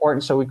becomes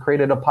important. So we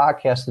created a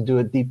podcast to do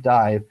a deep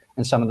dive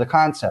in some of the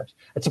concepts.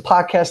 It's a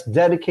podcast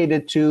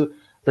dedicated to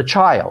the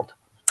child.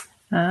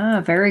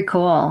 Ah, very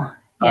cool.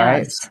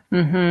 Right. Yes.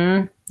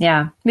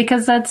 Yeah,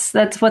 because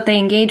that's what they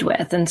engage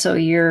with, and so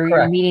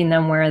you're meeting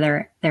them where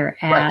they're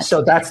at. Right.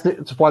 So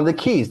it's one of the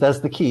keys. That's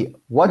the key.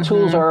 What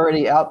tools are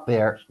already out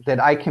there that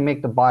I can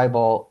make the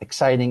Bible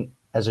exciting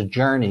as a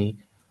journey,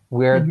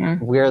 where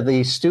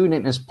the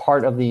student is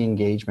part of the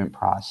engagement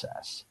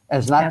process,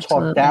 and is not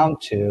talked down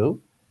to,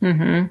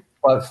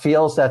 but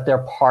feels that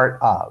they're part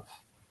of.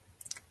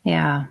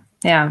 Yeah.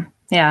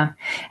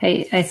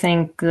 I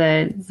think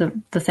the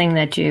thing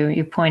that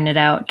you pointed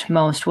out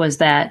most was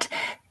that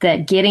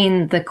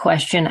getting the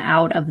question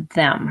out of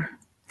them.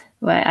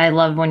 I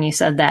love when you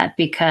said that,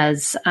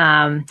 because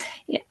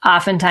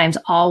oftentimes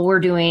all we're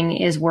doing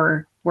is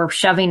we're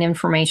shoving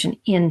information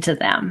into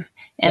them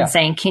and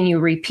saying, can you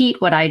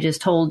repeat what I just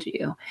told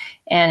you?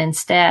 And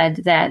instead,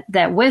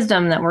 that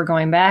wisdom that we're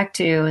going back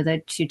to,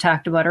 that you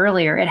talked about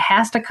earlier, it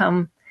has to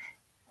come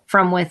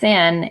from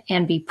within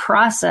and be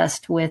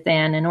processed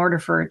within in order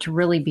for it to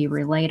really be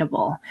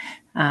relatable.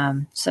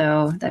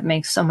 So that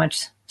makes so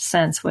much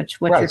sense, what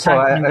you're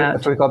talking about.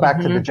 If we go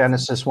back to the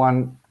Genesis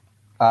 1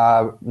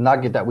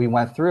 nugget that we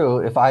went through,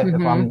 if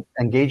I'm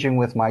engaging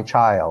with my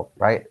child,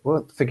 right?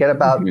 Well, forget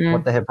about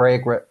what the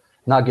Hebraic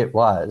nugget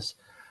was.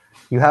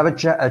 You have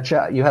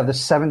you have the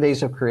 7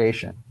 days of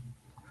creation.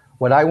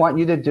 What I want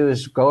you to do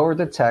is go over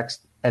the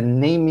text and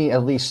name me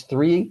at least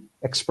 3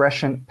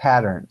 expression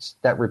patterns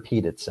that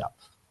repeat itself.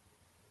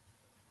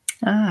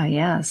 Ah,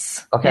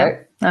 yes.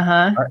 Okay.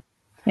 Yep. Right.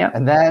 Yep.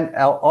 And then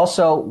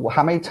also,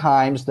 how many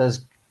times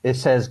does it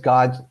says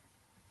God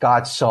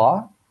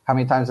saw? How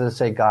many times does it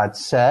say God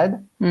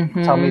said?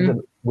 Tell me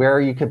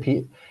where you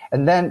compete.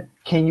 And then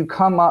can you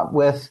come up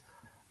with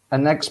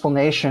an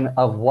explanation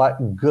of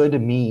what good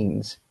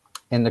means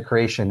in the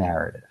creation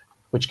narrative,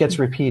 which gets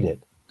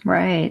repeated?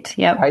 Right.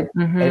 Yep. Right.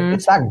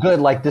 It's not good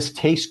like this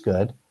tastes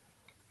good.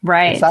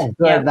 Right. It's not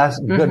good. Yep. That's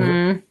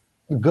good.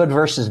 Good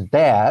versus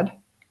bad.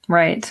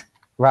 Right.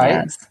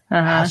 Right.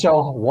 Yes.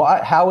 So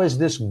how is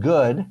this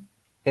good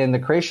in the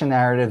creation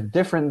narrative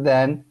different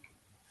than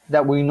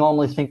that we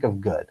normally think of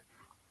good?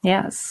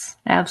 Yes,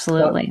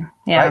 absolutely. So,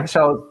 yeah. Right?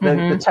 So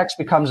the text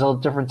becomes a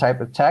different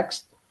type of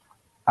text.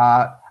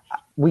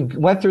 We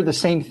went through the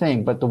same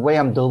thing, but the way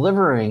I'm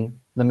delivering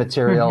the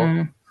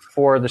material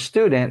for the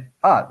student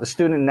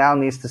now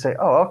needs to say,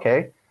 oh,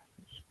 okay,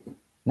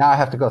 now I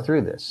have to go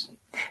through this.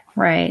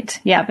 Right.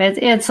 Yeah.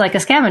 It's like a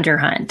scavenger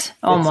hunt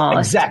almost.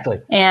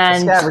 Exactly.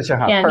 And a scavenger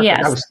hunt. And, perfect.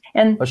 yes.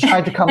 I was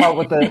trying to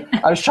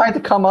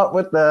come up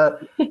with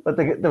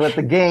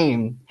the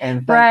game.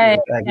 And right.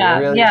 Yeah.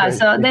 Really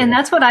so then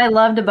that's what I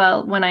loved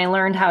about when I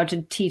learned how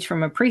to teach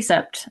from a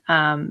precept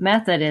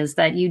method, is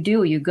that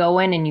you go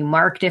in and you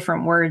mark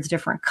different words,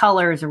 different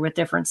colors or with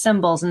different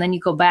symbols. And then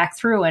you go back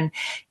through and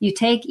you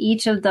take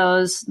each of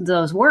those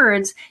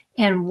words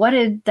and what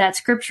did that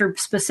scripture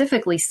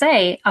specifically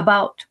say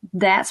about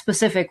that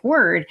specific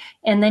word?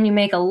 And then you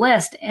make a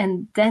list,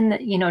 and then,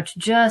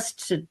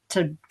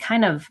 to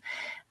kind of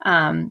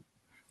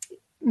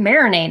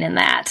marinate in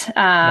that.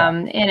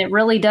 And it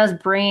really does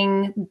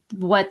bring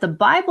what the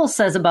Bible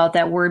says about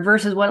that word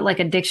versus what like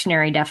a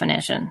dictionary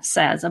definition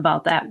says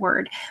about that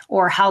word,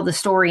 or how the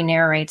story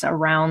narrates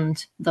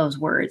around those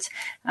words.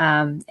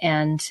 And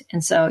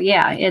so,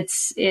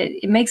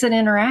 it makes it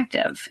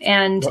interactive,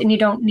 and you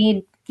don't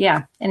need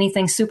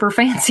anything super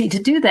fancy to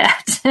do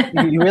that.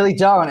 You really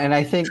don't. And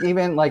I think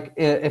even like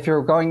if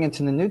you're going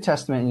into the New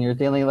Testament and you're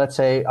dealing, let's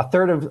say a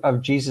third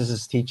of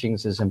Jesus's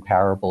teachings is in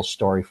parable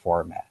story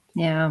format.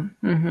 Yeah.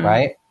 Mm-hmm.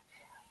 Right.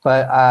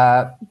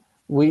 But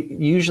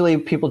usually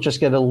people just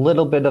get a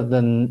little bit of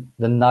the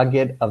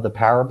nugget of the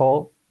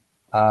parable.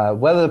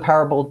 Whether the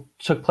parable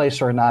took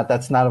place or not,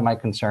 that's not of my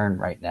concern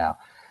right now.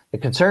 The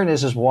concern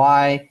is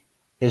why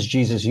is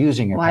Jesus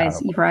using a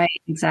parable?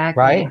 Right.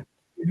 Exactly. Right.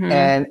 Mm-hmm.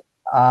 And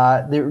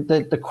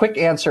the quick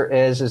answer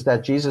is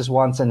that Jesus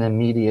wants an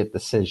immediate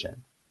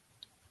decision.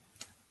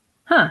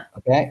 Huh.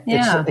 Okay.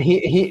 Yeah.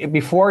 He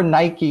before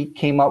Nike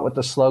came up with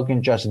the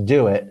slogan "Just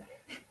Do It,"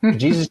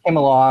 Jesus came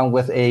along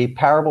with a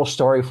parable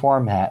story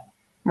format,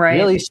 right?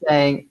 Really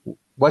saying,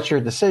 "What's your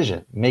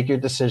decision? Make your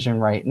decision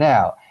right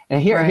now."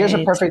 And here's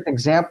a perfect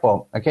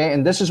example. Okay,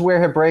 and this is where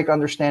Hebraic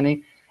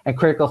understanding and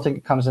critical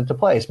thinking comes into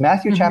place.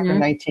 Matthew chapter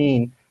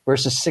 19,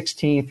 verses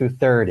 16 through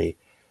 30.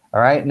 All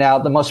right. Now,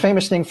 the most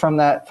famous thing from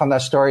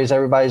that story is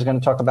everybody's going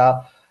to talk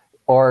about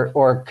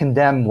or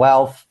condemn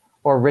wealth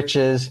or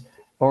riches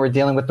when we're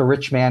dealing with the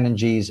rich man and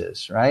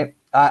Jesus. Right.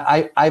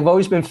 I've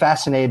always been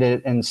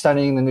fascinated in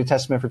studying the New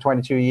Testament for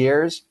 22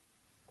 years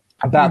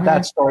about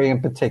that story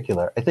in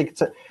particular. I think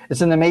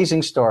it's an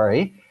amazing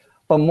story,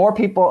 but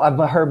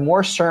I've heard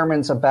more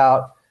sermons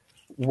about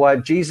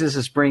what Jesus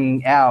is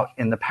bringing out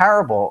in the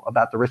parable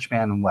about the rich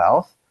man and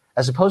wealth,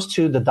 as opposed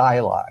to the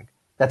dialogue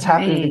that's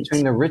happening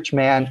between the rich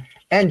man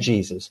and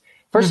Jesus.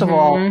 First of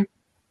all,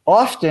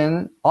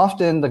 often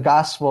the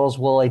Gospels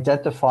will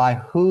identify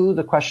who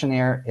the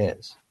questionnaire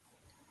is.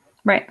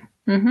 Right.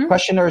 Mm-hmm.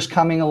 Questioner is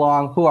coming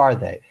along. Who are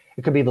they?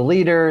 It could be the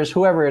leaders,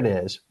 whoever it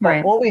is.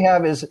 But all we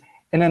have is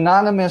an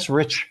anonymous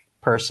rich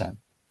person.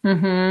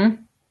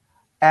 Mm-hmm.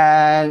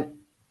 And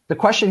the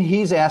question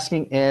he's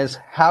asking is,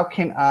 how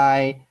can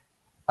I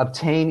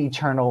obtain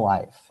eternal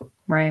life?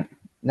 Right.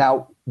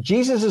 Now,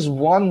 Jesus'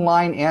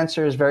 one-line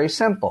answer is very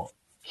simple.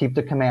 Keep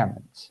the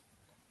commandments.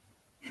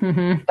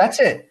 Mm-hmm. That's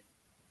it.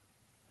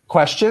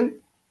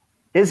 Question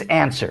is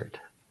answered.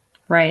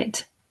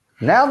 Right.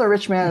 Now the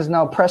rich man is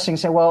now pressing,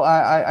 saying, "Well,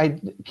 I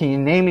can you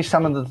name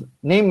some of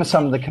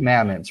the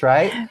commandments?"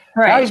 Right.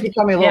 Now he's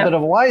becoming a little bit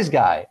of a wise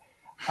guy,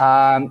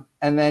 and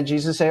then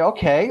Jesus say,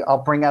 "Okay,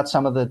 I'll bring out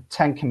some of the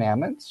 10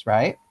 commandments."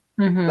 Right.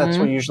 Mm-hmm. That's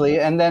what usually,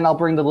 and then I'll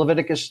bring the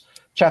Leviticus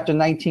chapter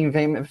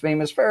 19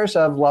 famous verse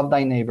of love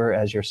thy neighbor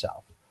as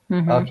yourself.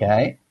 Mm-hmm.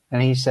 Okay,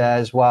 and he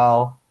says,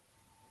 "Well,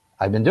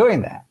 I've been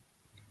doing that."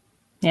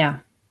 Yeah.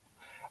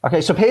 Okay,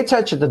 so pay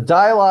attention. The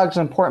dialogue is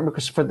important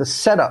because for the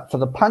setup, for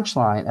the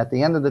punchline at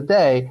the end of the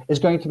day is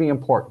going to be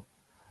important.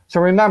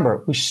 So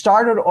remember, we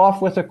started off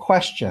with a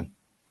question.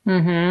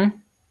 Mm-hmm.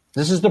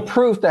 This is the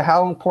proof to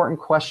how important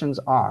questions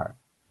are.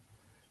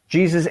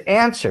 Jesus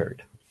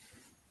answered.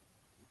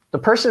 The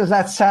person is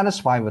not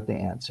satisfied with the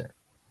answer.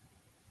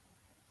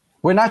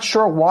 We're not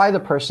sure why the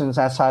person is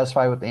not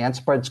satisfied with the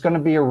answer, but it's going to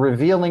be a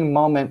revealing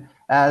moment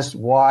as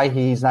why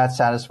he's not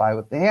satisfied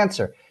with the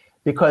answer.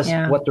 Because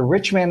what the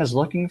rich man is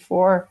looking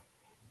for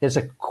is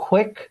a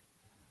quick,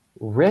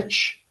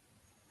 rich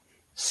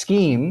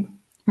scheme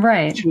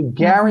to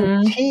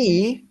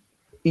guarantee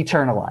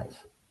eternal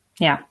life.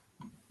 Yeah.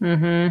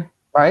 Mm-hmm.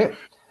 Right?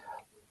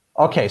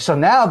 Okay, so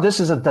now this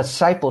is a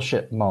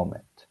discipleship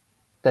moment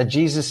that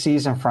Jesus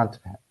sees in front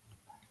of him.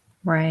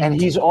 Right.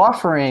 And he's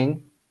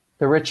offering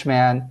the rich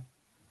man,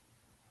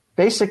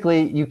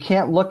 basically, you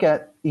can't look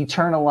at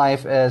eternal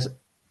life as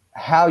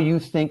how you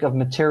think of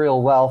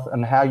material wealth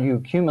and how you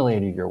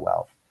accumulated your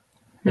wealth.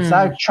 It's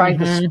not trying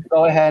to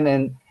go ahead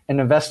and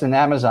invest in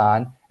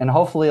Amazon and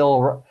hopefully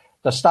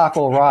the stock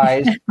will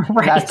rise.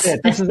 Right. That's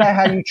it. This is not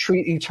how you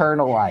treat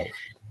eternal life.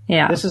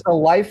 Yeah. This is a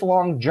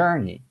lifelong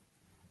journey.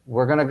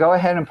 We're going to go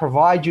ahead and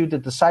provide you the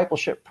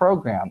discipleship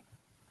program.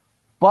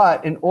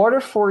 But in order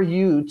for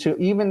you to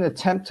even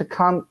attempt to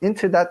come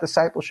into that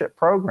discipleship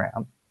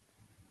program,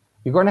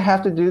 you're going to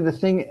have to do the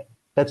thing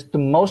that's the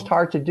most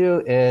hard to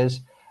do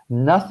is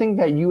nothing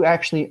that you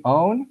actually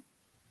own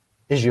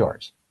is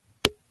yours.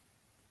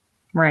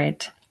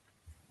 Right.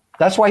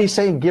 That's why he's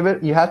saying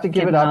you have to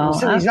give it up.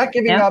 He's not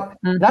giving up,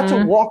 not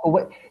to walk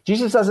away.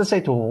 Jesus doesn't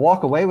say to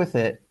walk away with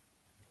it,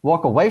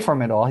 walk away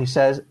from it all. He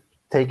says,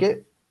 take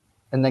it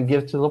and then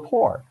give to the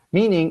poor.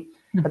 Meaning,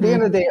 at the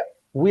end of the day,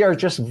 we are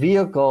just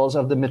vehicles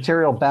of the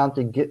material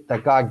bounty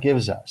that God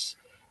gives us.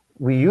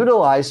 We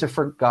utilize it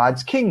for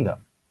God's kingdom.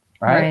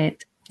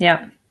 Right?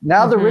 Yeah.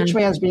 Now the rich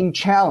man's being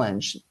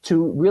challenged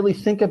to really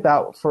think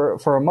about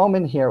for a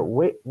moment here.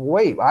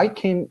 Wait!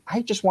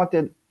 I just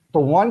wanted the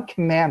one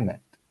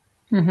commandment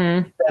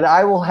that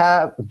I will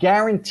have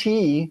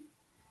guarantee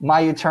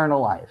my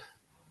eternal life,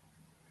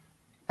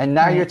 and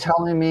now you're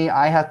telling me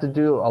I have to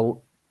do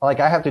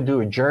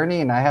a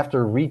journey and I have to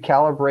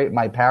recalibrate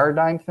my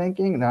paradigm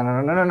thinking.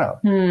 No.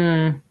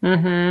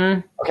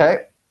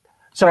 Okay,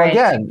 so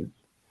again,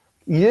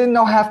 you didn't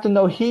have to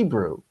know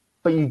Hebrew,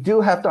 but you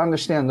do have to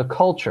understand the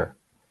culture.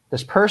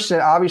 This person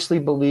obviously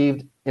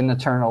believed in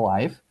eternal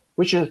life,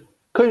 which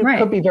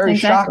could be very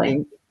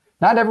shocking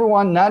Not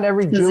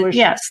every Jewish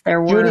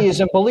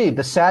Judaism believed.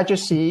 The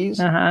Sadducees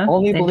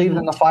only believed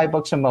in the 5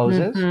 books of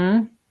Moses,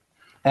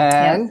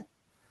 and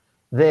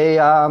they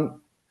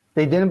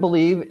didn't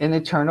believe in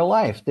eternal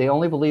life. They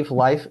only believed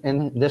life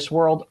in this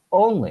world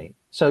only.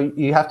 So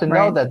you have to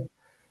know that.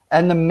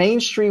 And the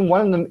mainstream,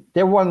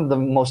 they're one of the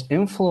most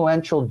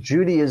influential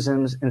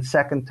Judaisms in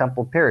Second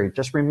Temple period.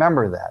 Just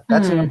remember that.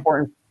 That's an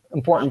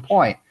important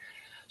point.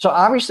 So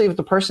obviously, if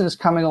the person is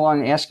coming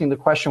along and asking the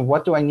question,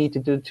 what do I need to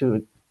do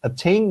to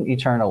obtain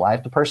eternal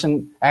life? The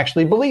person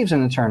actually believes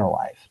in eternal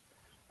life.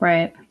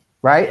 Right.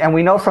 And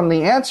we know from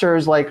the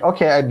answers, like,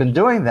 okay, I've been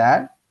doing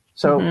that.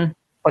 So,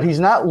 but he's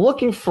not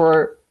looking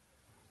for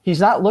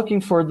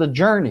the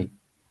journey.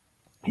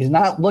 He's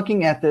not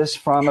looking at this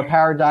from a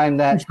paradigm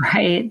that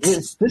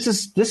this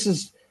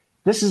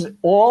is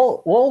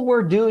all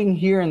we're doing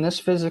here in this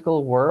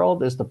physical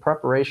world is the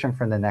preparation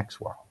for the next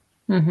world.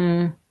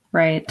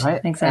 Right.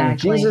 Exactly. And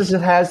Jesus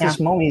has this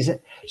moment.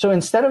 So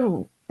instead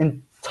of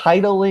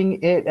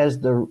entitling it as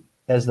the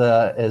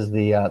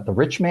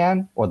rich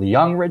man or the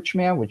young rich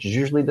man, which is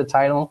usually the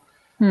title,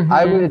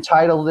 I would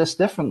entitle this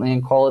differently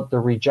and call it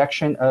the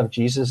rejection of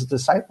Jesus'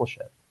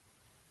 discipleship.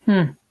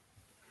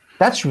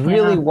 That's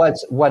really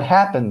what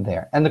happened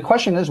there. And the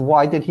question is,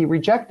 why did he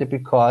reject it?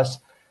 Because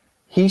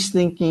he's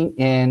thinking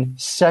in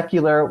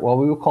secular, what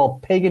we would call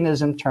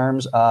paganism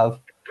terms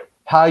of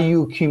how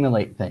you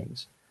accumulate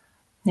things.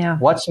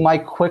 What's my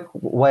quick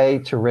way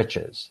to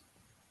riches?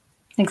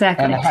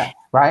 Exactly. And how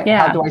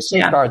do I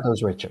safeguard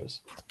those riches?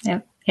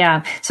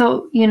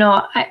 So,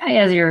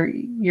 as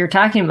you're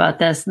talking about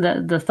this,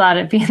 the thought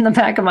it being in the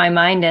back of my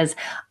mind is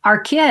our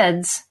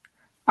kids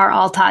are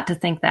all taught to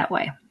think that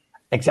way.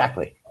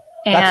 Exactly.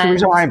 That's the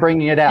reason why I'm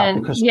bringing it out,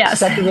 because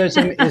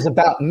secularism is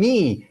about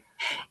me.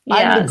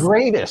 I'm the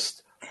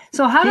greatest.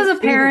 So how does a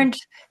parent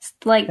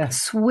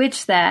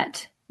switch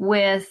that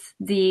with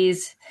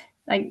these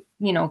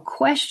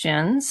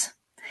questions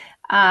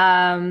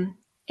and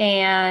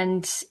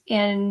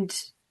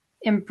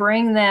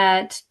bring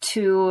that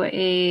to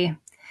a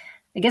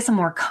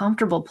more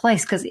comfortable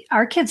place? Because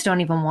our kids don't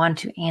even want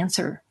to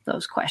answer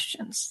those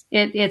questions.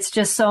 It's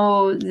just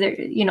so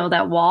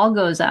that wall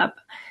goes up.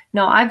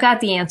 No, I've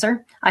got the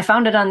answer. I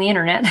found it on the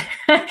internet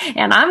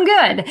and I'm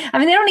good. I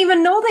mean, they don't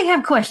even know they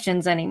have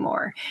questions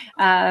anymore.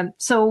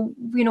 So,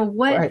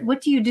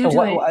 what do you do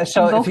to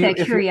invoke that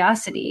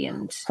curiosity?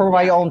 And for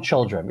my own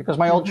children, because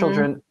my own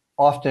children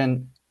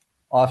often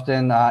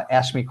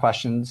ask me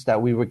questions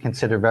that we would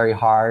consider very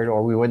hard,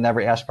 or we would never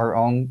ask our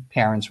own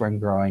parents when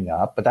growing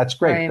up. But that's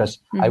great because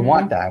I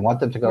want that. I want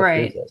them to go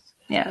through this.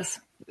 Yes.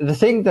 The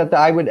thing that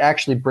I would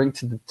actually bring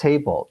to the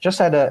table, just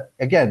so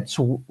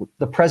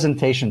the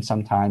presentation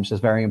sometimes is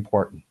very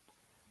important.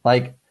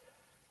 I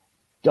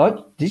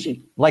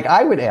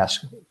would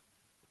ask,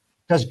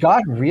 does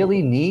God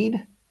really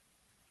need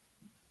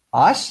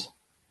us?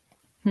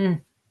 If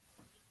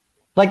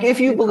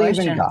you believe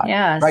in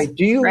God, right?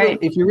 Do you,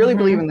 if you really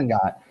believe in the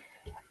God,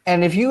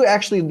 and if you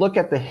actually look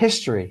at the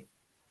history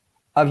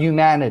of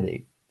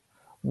humanity,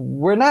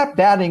 we're not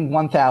batting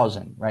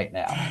 1,000 right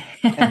now.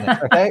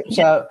 Okay.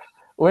 So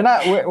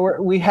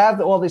we have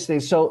all these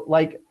things. So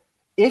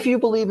if you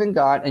believe in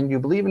God and you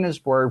believe in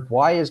his word,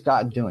 why is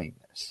God doing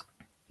this?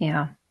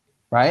 Yeah.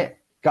 Right.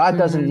 God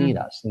doesn't need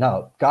us.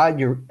 No,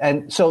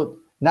 and so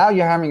now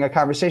you're having a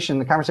conversation.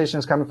 The conversation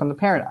is coming from the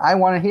parent. I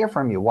want to hear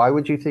from you. Why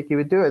would you think you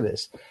would do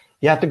this?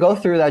 You have to go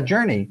through that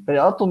journey. But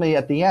ultimately,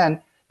 at the end,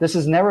 this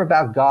is never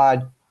about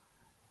God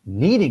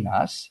needing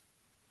us.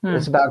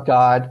 It's about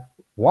God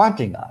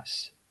wanting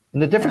us.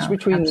 And the difference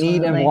between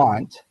need and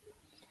want,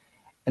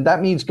 and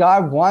that means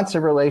God wants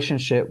a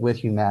relationship with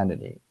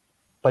humanity,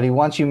 but he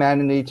wants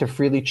humanity to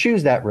freely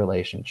choose that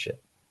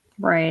relationship.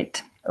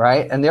 Right.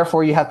 And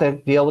therefore, you have to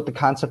deal with the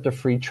concept of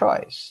free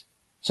choice.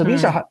 So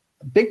these are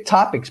big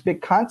topics,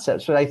 big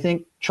concepts, but I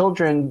think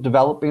children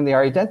developing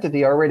their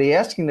identity are already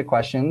asking the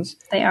questions.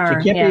 They are. So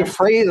you can't be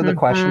afraid of the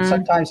questions.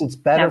 Sometimes it's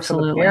better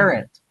for the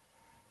parent.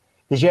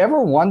 Did you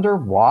ever wonder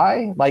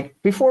why?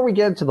 Before we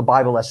get into the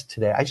Bible lesson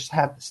today, I just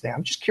have to say,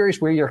 I'm just curious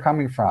where you're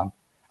coming from.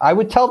 I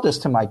would tell this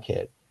to my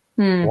kid.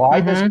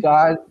 Why does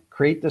God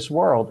create this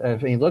world?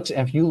 And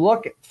if you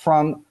look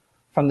from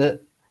the,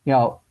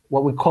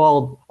 what we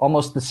call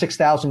almost the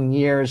 6,000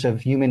 years of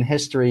human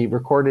history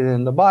recorded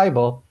in the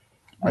Bible,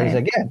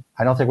 again,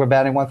 I don't think we're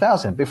batting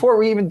 1,000. Before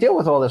we even deal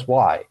with all this,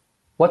 why?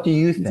 What do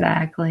you think?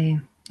 Exactly.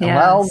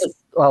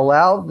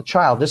 Allow the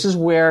child. This is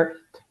where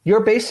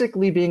you're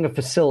basically being a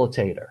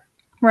facilitator.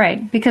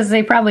 Right, because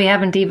they probably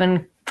haven't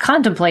even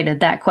contemplated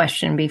that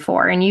question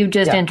before, and you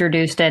just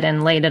introduced it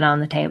and laid it on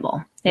the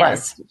table.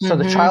 Yes. Right. So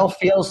the child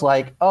feels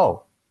like,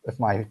 oh, if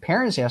my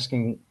parent's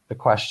asking the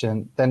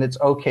question, then it's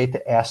okay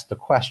to ask the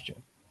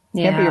question.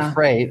 Can't be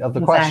afraid of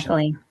the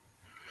question.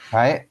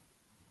 Right?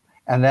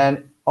 And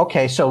then,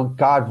 okay, so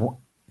God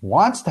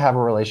wants to have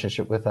a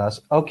relationship with us.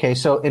 Okay,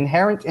 so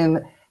inherent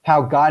in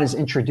how God is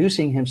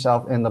introducing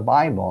himself in the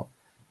Bible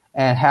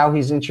and how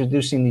he's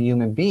introducing the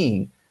human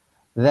being,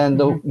 then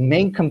the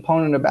main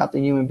component about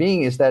the human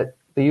being is that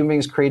the human being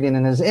is created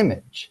in his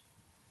image.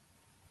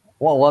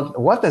 well,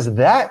 what does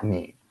that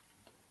mean?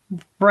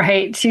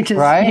 Right. You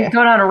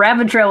go down a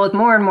rabbit trail with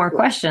more and more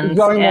questions.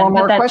 More and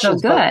more that's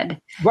questions. So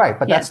good.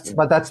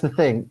 But that's the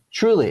thing.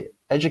 Truly,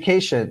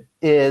 education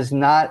is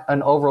not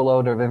an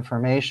overload of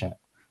information.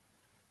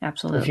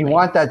 Absolutely. If you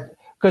want that,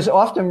 because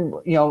often,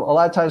 a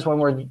lot of times when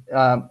we're,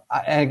 and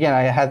again,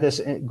 I had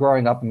this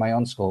growing up in my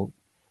own school.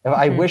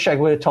 I wish I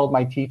would have told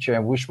my teacher,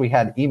 and wish we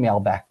had email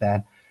back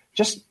then.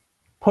 Just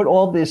put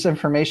all this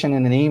information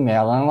in an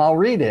email, and I'll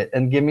read it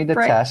and give me the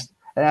test,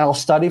 and I'll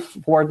study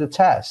for the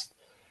test.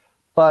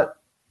 But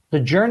the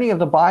journey of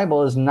the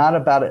Bible is not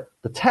about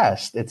the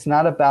test. It's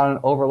not about an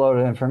overload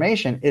of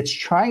information. It's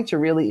trying to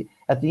really,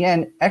 at the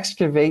end,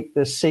 excavate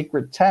the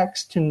sacred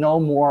text to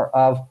know more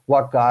of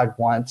what God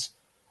wants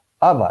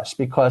of us,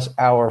 because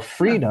our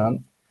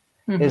freedom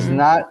is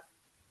not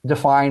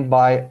defined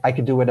by I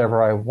can do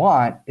whatever I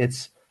want.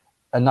 It's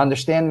an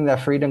understanding that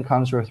freedom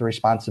comes with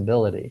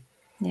responsibility.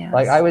 Yes.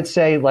 Like I would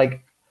say,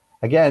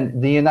 again,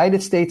 the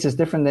United States is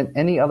different than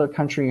any other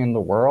country in the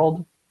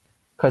world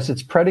because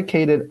it's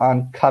predicated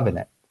on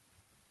covenant.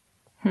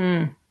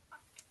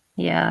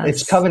 Yeah,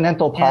 it's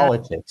covenantal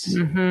politics.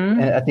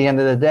 At the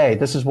end of the day,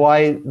 this is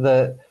why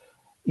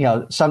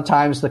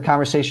sometimes the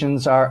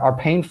conversations are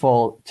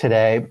painful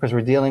today because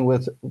we're dealing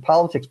with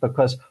politics.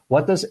 Because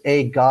what does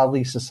a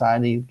godly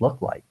society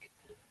look like?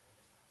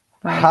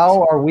 Right.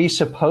 How are we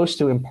supposed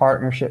to, in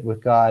partnership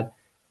with God,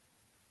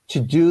 to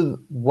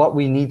do what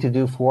we need to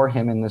do for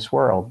Him in this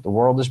world? The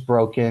world is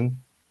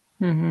broken,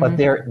 but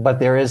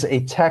there is a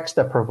text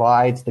that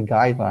provides the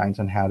guidelines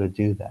on how to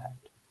do that.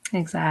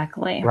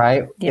 Exactly.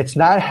 Right? Yep. It's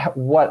not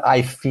what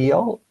I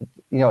feel.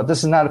 This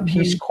is not a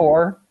Peace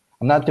Corps.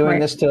 I'm not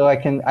doing this till I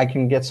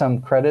can get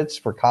some credits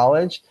for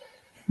college.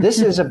 This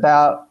is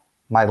about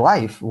my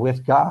life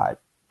with God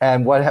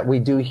and what we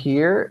do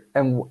here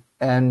and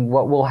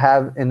what we'll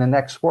have in the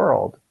next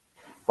world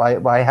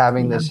by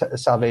having this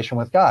salvation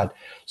with God.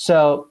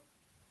 So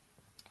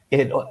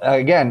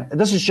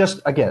this is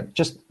just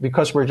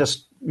because we're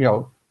just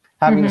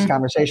having this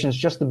conversation is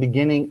just the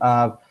beginning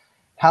of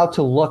how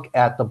to look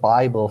at the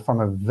Bible from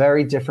a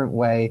very different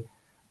way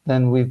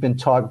than we've been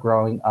taught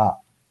growing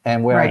up.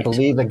 And where I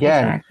believe,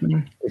 again,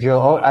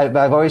 I've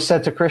always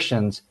said to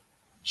Christians,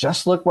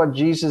 just look what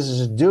Jesus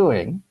is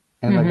doing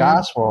in the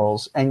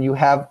Gospels, and you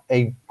have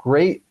a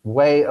great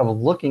way of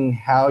looking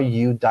how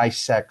you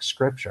dissect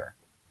Scripture.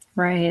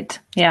 Right.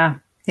 Yeah.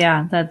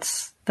 Yeah.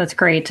 That's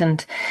great.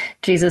 And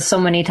Jesus so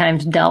many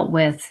times dealt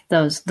with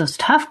those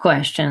tough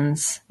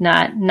questions,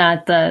 not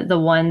the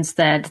ones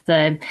that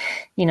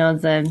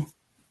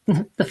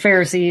the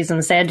Pharisees and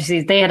the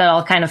Sadducees, they had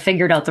all kind of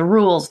figured out the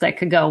rules that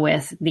could go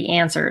with the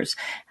answers,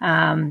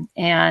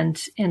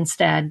 and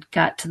instead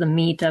got to the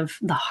meat of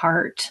the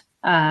heart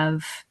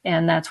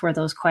and that's where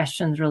those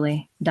questions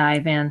really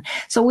dive in.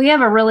 So we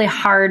have a really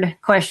hard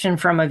question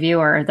from a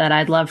viewer that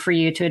I'd love for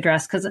you to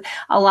address, because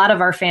a lot of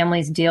our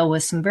families deal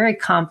with some very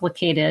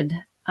complicated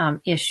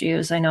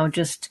issues. I know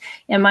just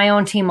in my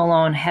own team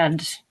alone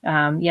had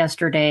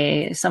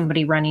yesterday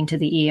somebody running to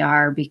the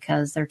ER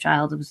because their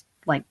child was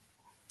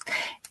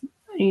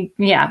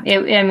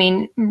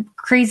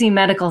crazy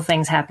medical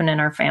things happen in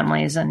our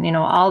families and,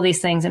 all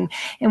these things. And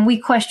we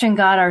question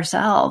God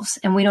ourselves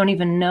and we don't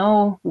even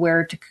know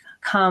where to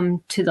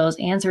come to those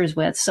answers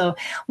with. So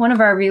one of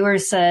our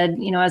viewers said,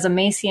 as a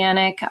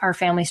Messianic, our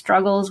family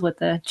struggles with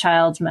the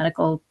child's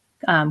medical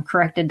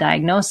corrected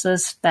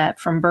diagnosis that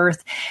from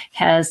birth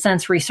has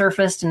since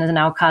resurfaced and is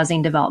now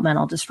causing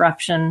developmental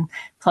disruption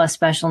plus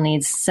special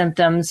needs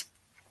symptoms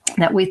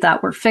that we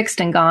thought were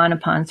fixed and gone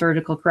upon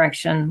surgical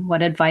correction.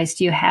 What advice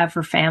do you have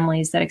for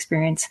families that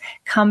experience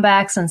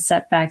comebacks and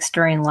setbacks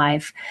during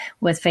life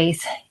with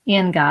faith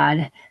in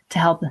God to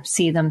help them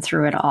see them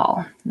through it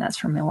all? And that's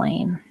from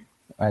Elaine.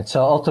 All right.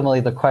 So ultimately,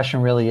 the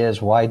question really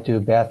is, why do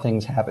bad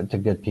things happen to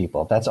good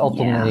people? That's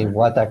ultimately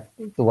what's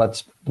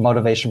the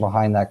motivation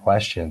behind that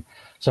question.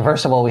 So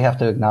first of all, we have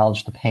to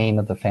acknowledge the pain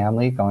of the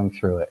family going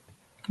through it.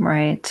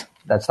 Right.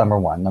 That's number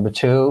one. Number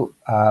two,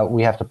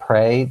 we have to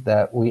pray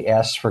that we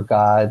ask for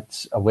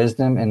God's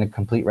wisdom and a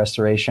complete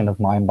restoration of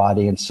mind,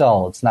 body, and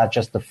soul. It's not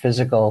just the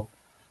physical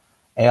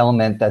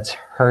ailment that's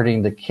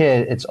hurting the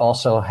kid. It's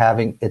also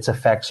having its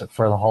effects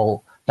for the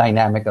whole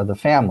dynamic of the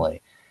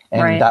family.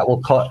 And that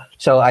will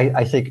so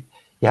I think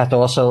you have to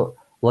also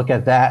look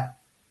at that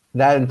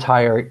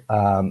entire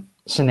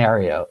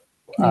scenario.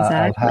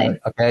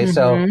 Exactly.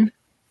 So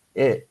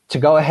to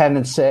go ahead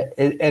and say,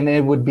 and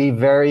it would be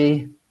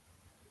very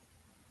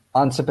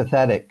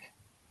unsympathetic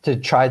to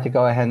try to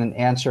go ahead and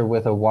answer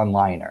with a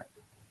one-liner.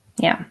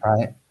 Yeah.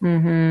 Right.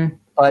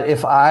 But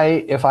if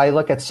I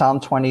look at Psalm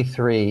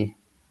 23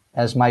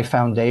 as my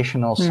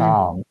foundational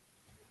psalm,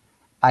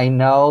 I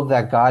know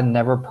that God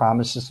never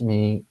promises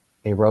me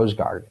a rose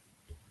garden.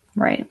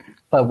 Right.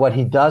 But what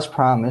He does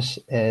promise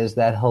is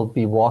that He'll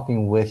be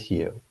walking with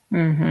you.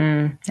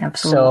 Absolutely.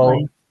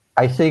 So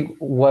I think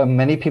when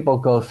many people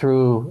go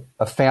through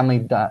a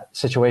family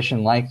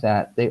situation like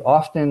that,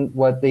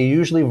 what they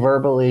usually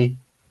verbally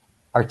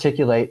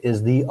articulate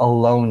is the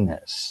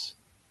aloneness.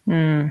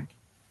 Yes.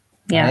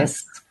 Right?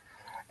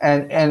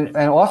 and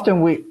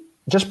often we,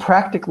 just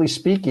practically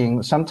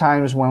speaking,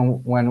 sometimes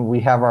when we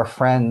have our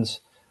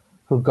friends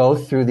who go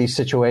through these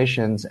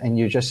situations and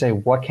you just say,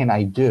 what can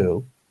I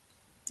do?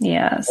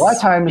 Yes. A lot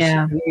of times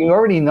you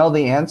already know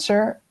the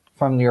answer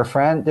from your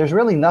friend. There's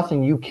really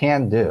nothing you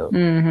can do.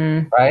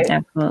 Mm-hmm. Right?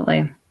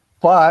 Absolutely.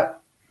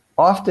 But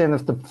often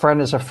if the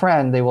friend is a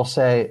friend, they will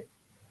say,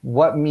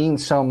 what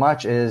means so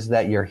much is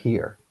that you're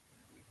here.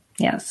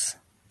 Yes,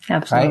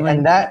 absolutely. Right?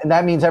 And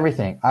that means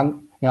everything.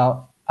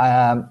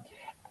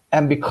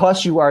 And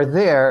because you are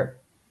there,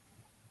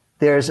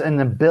 there's an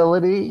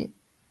ability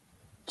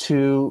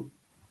to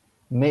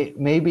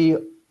maybe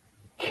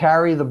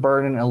carry the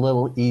burden a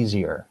little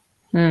easier.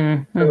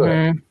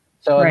 Mm-hmm.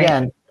 So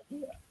again,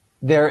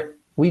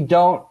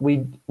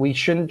 we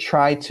shouldn't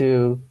try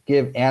to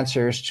give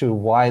answers to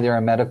why there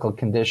are medical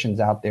conditions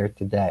out there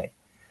today.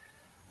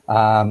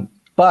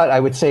 But I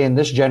would say in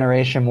this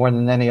generation, more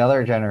than any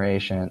other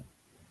generation,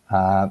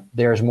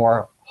 there's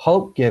more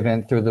hope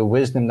given through the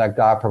wisdom that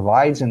God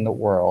provides in the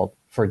world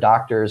for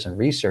doctors and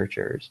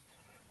researchers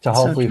to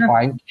hopefully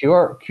find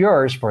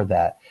cures for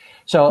that.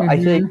 So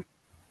I think,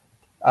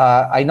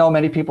 I know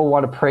many people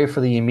want to pray for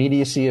the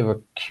immediacy of a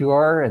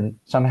cure, and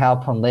somehow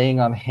upon laying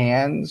on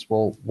hands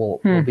will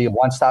be a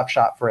one-stop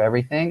shop for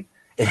everything.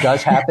 It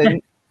does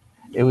happen.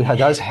 It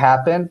does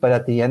happen, but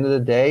at the end of the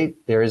day,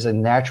 there is a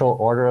natural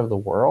order of the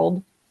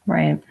world.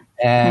 Right.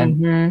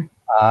 And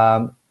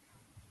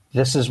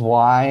this is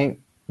why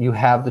you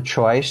have the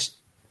choice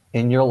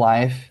in your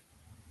life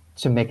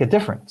to make a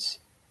difference.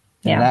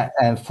 Yeah.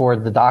 And for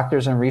the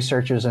doctors and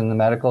researchers in the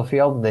medical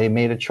field, they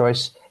made a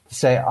choice to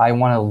say, I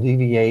want to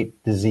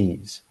alleviate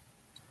disease.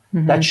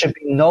 Mm-hmm. That should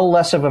be no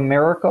less of a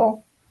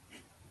miracle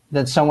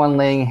than someone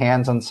laying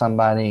hands on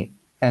somebody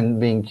and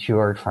being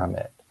cured from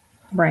it.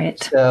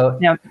 Right.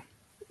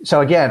 So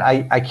again,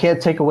 I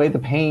can't take away the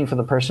pain for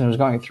the person who's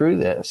going through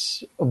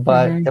this,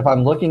 but if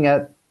I'm looking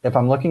at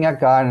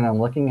God and I'm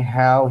looking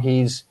how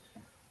He's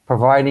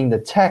providing the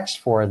text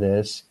for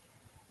this,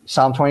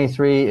 Psalm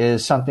 23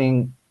 is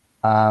something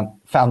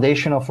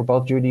foundational for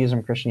both Judaism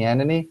and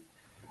Christianity.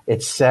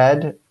 It's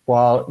said,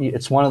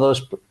 it's one of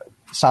those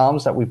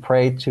Psalms that we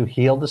pray to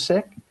heal the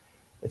sick.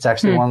 It's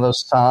actually one of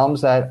those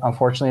Psalms that,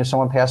 unfortunately, if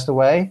someone passed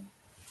away,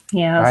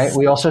 right,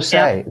 we also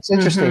say, it's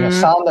interesting, a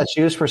Psalm that's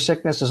used for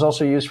sickness is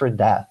also used for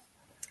death.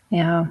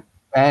 Yeah.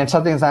 And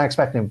something that's not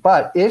expected.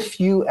 But if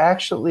you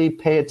actually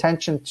pay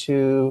attention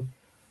to,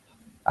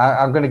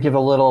 I'm going to give a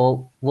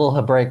little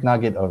Hebraic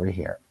nugget over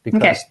here,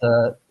 because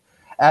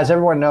as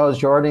everyone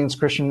knows, your audience,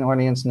 Christian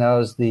audience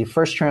knows, the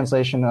first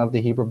translation of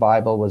the Hebrew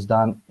Bible was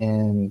done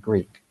in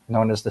Greek,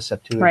 known as the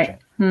Septuagint. Right.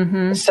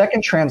 Mm-hmm. The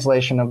second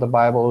translation of the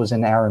Bible was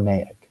in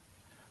Aramaic.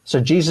 So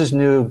Jesus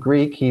knew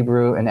Greek,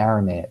 Hebrew, and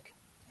Aramaic.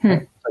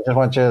 Okay? So I just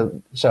want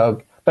you,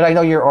 but I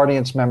know your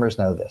audience members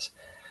know this.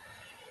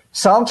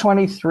 Psalm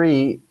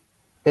 23,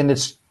 in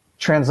its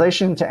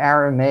translation to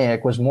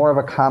Aramaic, was more of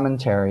a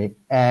commentary,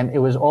 and it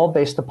was all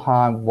based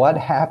upon what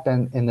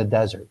happened in the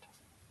desert.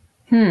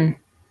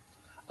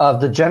 Of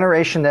the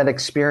generation that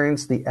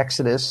experienced the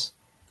Exodus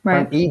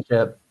from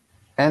Egypt,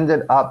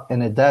 ended up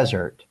in a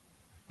desert,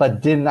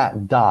 but did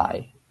not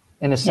die,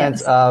 in a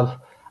sense of,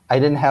 I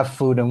didn't have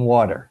food and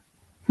water.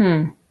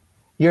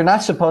 You're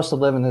not supposed to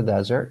live in the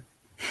desert.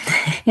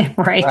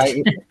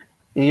 Right?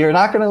 You're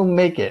not going to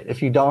make it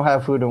if you don't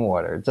have food and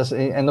water, just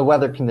and the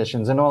weather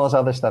conditions and all this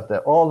other stuff,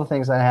 that all the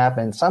things that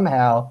happen.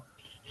 Somehow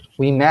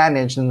we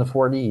managed in the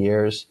 40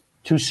 years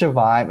to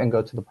survive and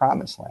go to the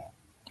promised land.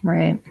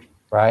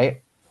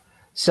 Right.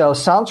 So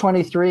Psalm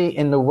 23,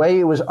 in the way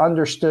it was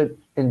understood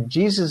in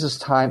Jesus's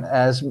time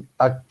as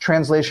a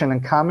translation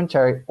and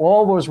commentary,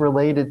 all was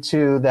related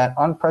to that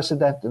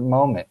unprecedented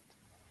moment.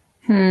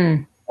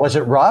 Was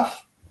it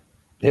rough?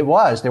 It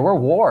was. There were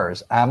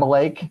wars.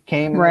 Amalek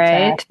came and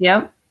attacked.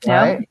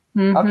 Right?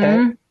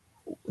 Okay.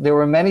 There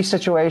were many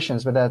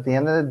situations, but at the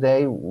end of the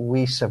day,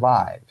 we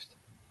survived.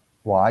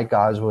 Why?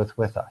 God's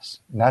with us.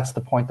 And that's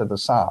the point of the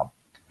Psalm.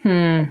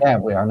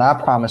 And we are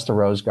not promised a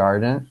rose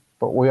garden,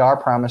 but we are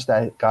promised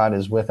that God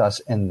is with us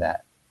in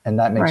that. And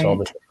that makes all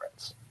the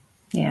difference.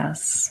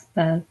 Yes,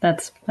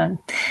 that's fun.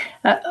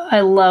 I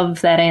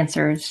love that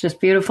answer. It's just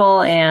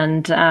beautiful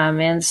and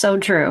so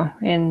true.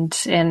 And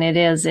it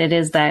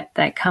is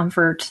that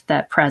comfort,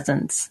 that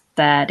presence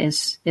that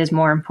is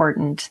more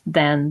important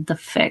than the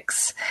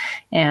fix.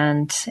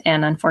 And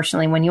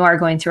unfortunately, when you are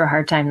going through a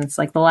hard time, it's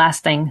like the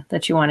last thing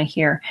that you want to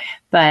hear.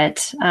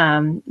 But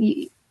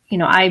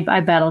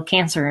I battled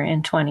cancer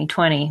in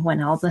 2020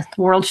 when all the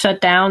world shut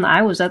down.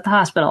 I was at the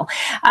hospital,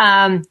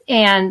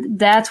 and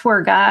that's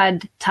where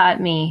God taught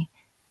me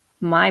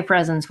my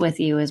presence with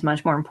you is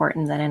much more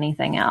important than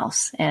anything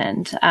else.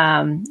 And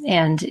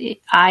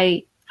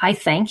I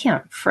thank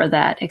Him for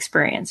that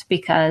experience,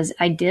 because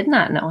I did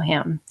not know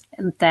Him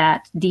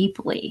that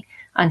deeply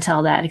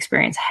until that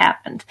experience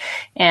happened.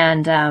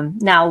 And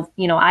now,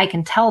 I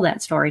can tell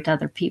that story to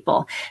other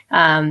people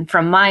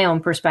from my own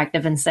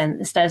perspective,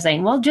 instead of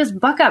saying, well, just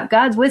buck up,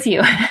 God's with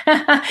you.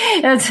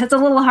 It's a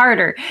little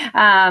harder.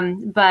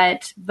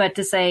 But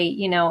to say,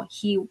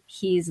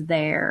 he's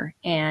there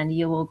and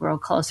you will grow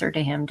closer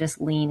to him.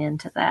 Just lean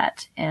into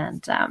that.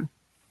 And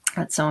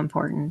that's so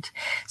important.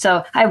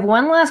 So I have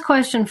one last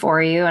question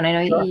for you. And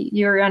I know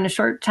you're on a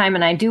short time,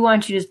 and I do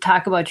want you to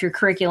talk about your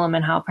curriculum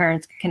and how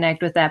parents can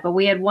connect with that. But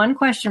we had one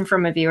question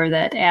from a viewer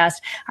that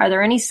asked, are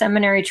there any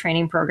seminary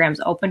training programs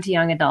open to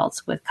young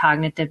adults with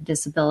cognitive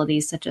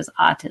disabilities, such as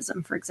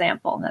autism, for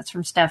example? That's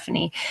from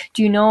Stephanie.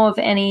 Do you know of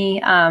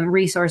any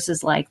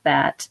resources like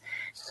that?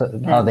 So,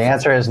 no, the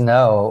answer is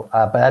no,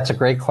 but that's a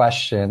great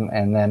question.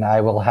 And then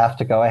I will have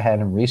to go ahead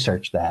and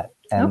research that.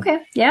 And okay.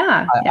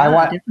 Yeah. I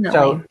want, definitely.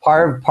 so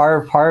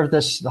part of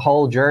this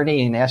whole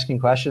journey and asking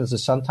questions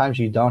is sometimes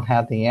you don't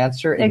have the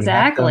answer. And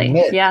exactly. You have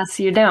to admit yes,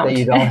 you don't. that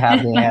you don't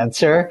have the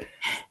answer.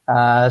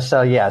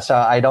 So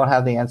I don't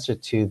have the answer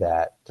to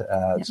that.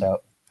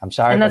 So I'm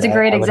sorry. And that's a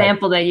great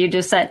example that you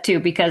just set too,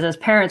 because as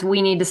parents,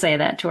 we need to say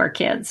that to our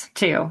kids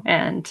too.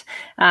 And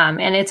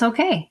it's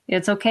okay.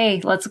 It's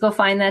okay. Let's go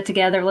find that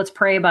together. Let's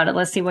pray about it.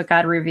 Let's see what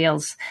God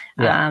reveals.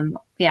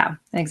 Yeah,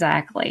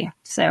 exactly.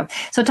 So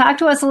talk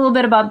to us a little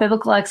bit about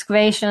Biblical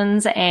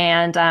Excavations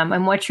and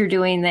what you're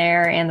doing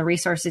there and the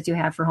resources you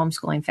have for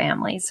homeschooling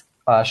families.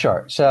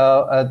 Sure.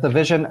 So the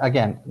vision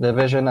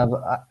of,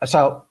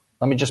 so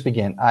let me just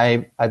begin.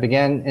 I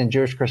began in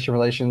Jewish-Christian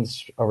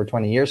relations over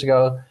 20 years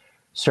ago,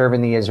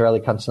 serving the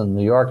Israeli Council in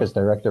New York as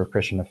Director of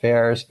Christian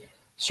Affairs,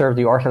 served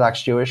the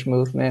Orthodox Jewish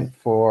movement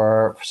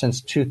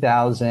since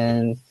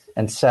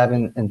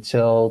 2007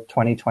 until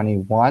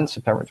 2021,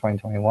 September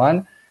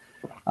 2021.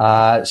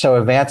 So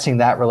advancing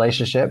that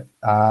relationship.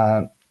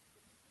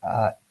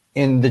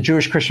 In the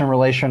Jewish-Christian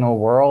relational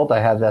world, I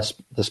have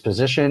this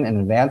position in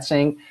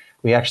advancing.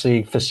 We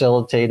actually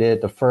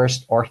facilitated the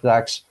first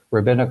Orthodox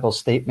rabbinical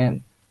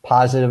statement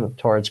positive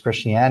towards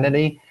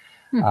Christianity,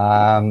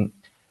 and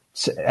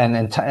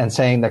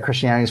saying that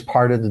Christianity is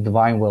part of the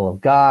divine will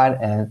of God.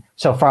 And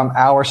so from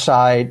our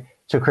side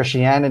to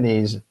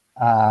Christianity's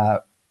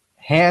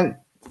hand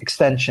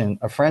extension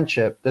of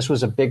friendship, this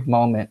was a big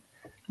moment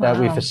that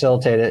we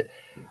facilitated.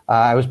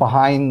 I was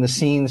behind the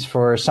scenes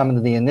for some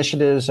of the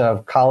initiatives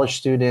of college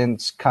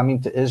students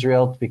coming to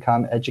Israel to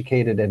become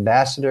educated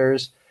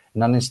ambassadors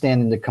and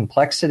understanding the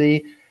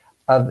complexity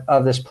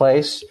of this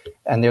place.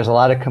 And there's a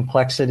lot of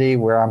complexity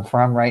where I'm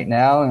from right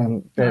now.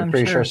 And I'm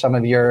pretty sure some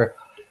of your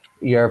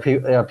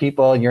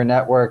people in your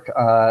network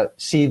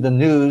see the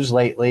news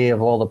lately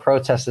of all the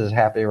protests that's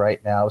happening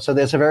right now. So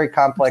there's a very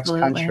complex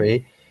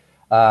country.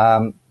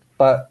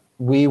 But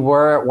we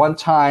were at one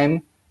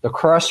time the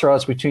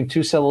crossroads between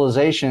two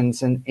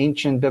civilizations in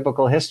ancient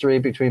biblical history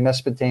between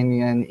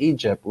Mesopotamia and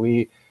Egypt.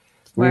 We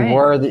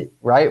were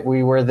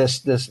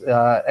this,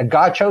 and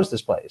God chose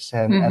this place.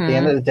 And at the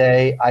end of the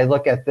day, I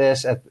look at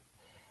this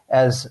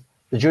as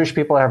the Jewish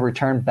people have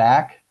returned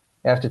back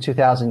after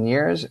 2,000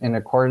 years in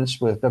accordance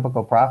with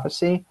biblical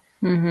prophecy.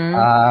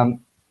 I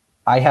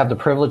have the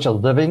privilege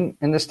of living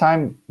in this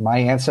time. My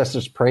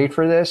ancestors prayed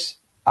for this.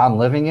 I'm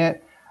living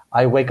it.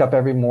 I wake up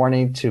every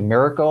morning to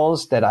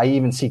miracles that I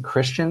even see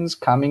Christians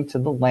coming to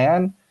the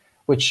land,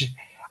 which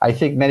I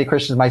think many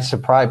Christians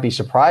might be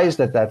surprised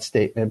at that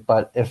statement.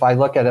 But if I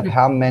look at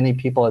how many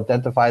people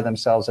identify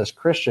themselves as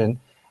Christian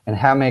and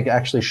how many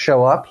actually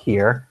show up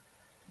here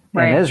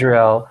in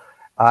Israel,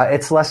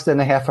 it's less than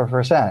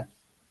 0.5%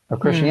 of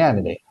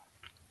Christianity.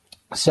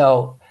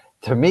 So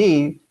to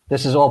me,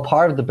 this is all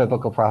part of the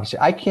biblical prophecy.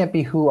 I can't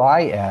be who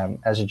I am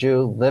as a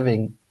Jew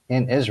living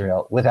in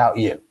Israel without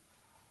you.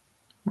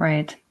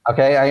 Right.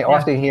 Okay. I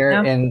often hear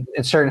in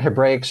certain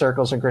Hebraic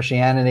circles in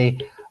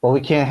Christianity, well,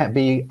 we can't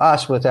be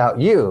us without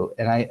you.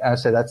 And I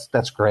say,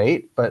 that's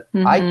great, but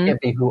I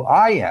can't be who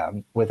I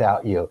am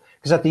without you.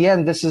 Because at the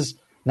end, this is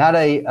not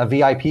a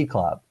VIP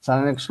club. It's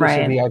not an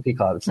exclusive VIP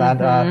club. It's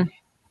not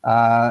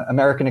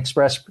American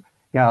Express,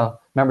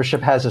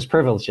 membership has its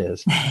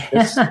privileges.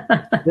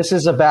 This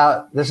is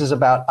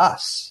about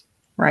us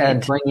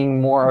and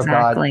bringing more of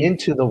God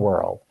into the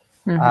world.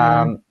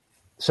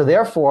 So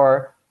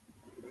therefore,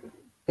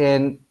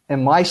 in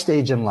my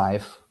stage in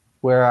life,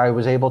 where I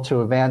was able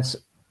to advance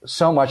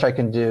so much I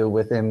can do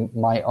within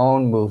my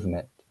own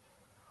movement,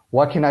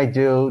 what can I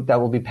do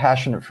that will be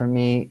passionate for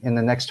me in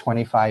the next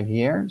 25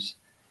 years?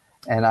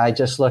 And I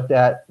just looked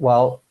at,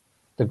 well,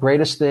 the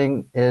greatest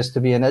thing is to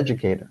be an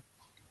educator.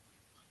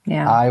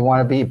 Yeah, I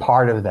want to be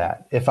part of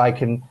that. If I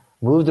can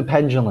move the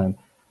pendulum,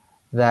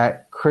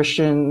 that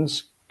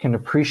Christians can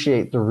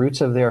appreciate the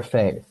roots of their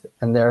faith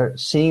and they're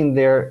seeing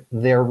their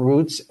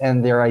roots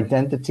and their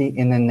identity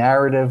in the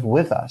narrative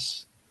with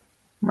us.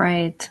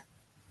 Right.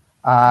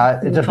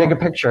 It's a bigger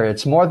picture.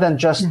 It's more than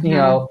just,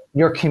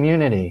 your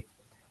community.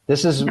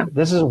 This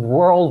is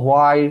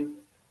worldwide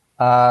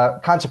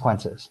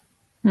consequences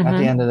at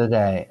the end of the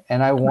day.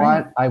 And I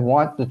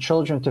want the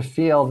children to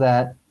feel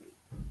that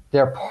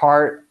they're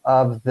part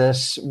of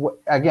this.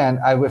 Again,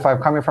 if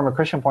I'm coming from a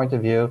Christian point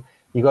of view,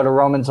 you go to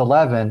Romans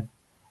 11,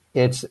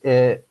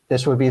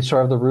 this would be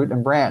sort of the root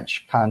and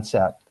branch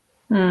concept.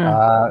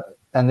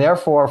 And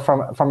therefore,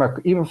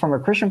 even from a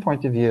Christian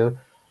point of view,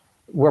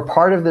 we're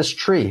part of this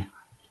tree.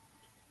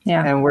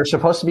 Yeah. And we're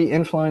supposed to be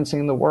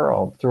influencing the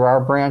world through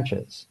our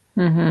branches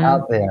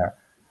out there.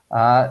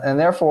 And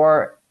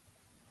therefore,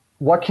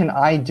 what can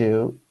I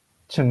do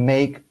to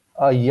make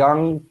a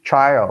young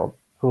child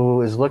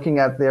who is looking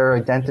at their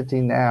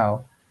identity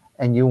now,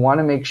 and you want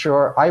to make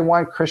sure, I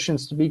want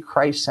Christians to be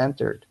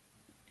Christ-centered.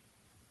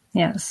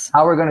 Yes.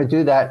 How are we going to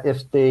do that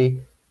if they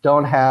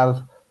don't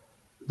have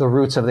the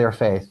roots of their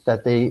faith,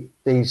 that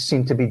they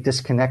seem to be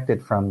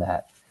disconnected from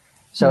that?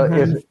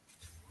 So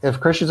if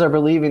Christians are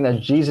believing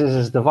that Jesus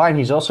is divine,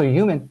 he's also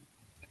human.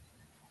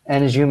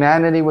 And his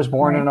humanity was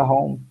born in a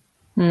home.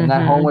 And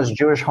that home was a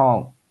Jewish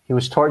home. He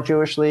was taught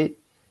Jewishly.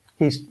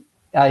 He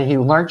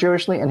learned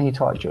Jewishly, and he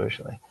taught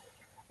Jewishly.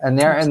 And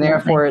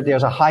therefore,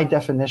 there's a high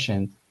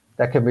definition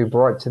that can be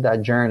brought to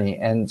that journey.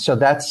 And so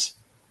that's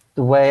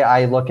the way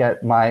I look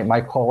at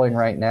my calling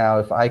right now.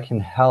 If I can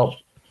help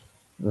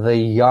the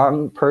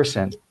young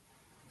person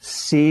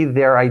see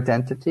their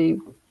identity,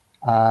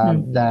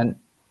 then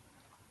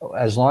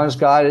as long as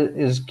God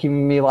is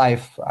giving me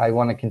life, I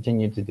want to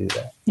continue to do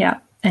that. Yeah.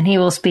 And he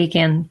will speak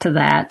into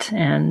that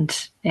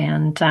and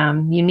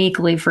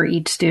uniquely for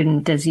each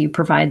student as you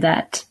provide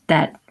that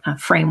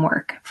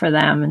framework for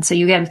them. And so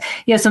you have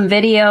some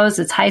videos.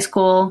 It's high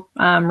school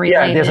related.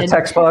 Yeah, there's a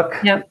textbook.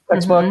 Yep.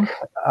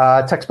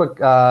 Textbook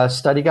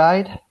study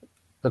guide.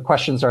 The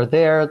questions are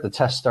there. The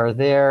tests are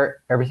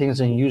there. Everything is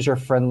in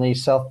user-friendly,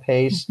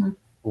 self-paced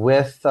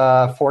with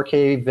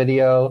 4K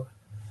video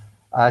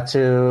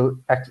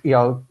to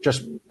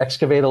just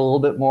excavate a little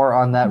bit more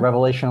on that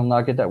revelational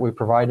nugget that we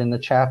provide in the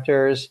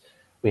chapters.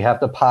 We have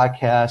the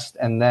podcast,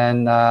 and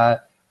then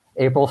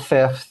April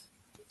 5th,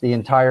 the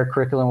entire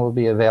curriculum will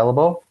be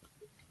available.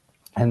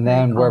 And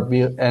then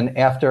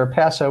after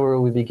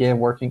Passover, we begin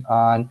working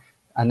on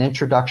an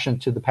introduction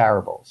to to the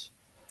parables.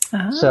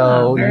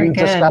 So you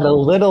just got a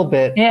little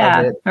bit of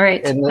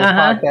it in this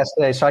podcast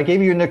today. So I gave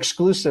you an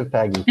exclusive,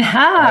 Peggy.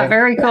 Right?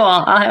 Very cool.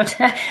 I'll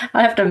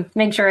have to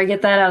make sure I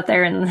get that out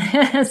there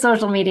in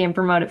social media and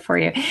promote it for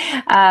you.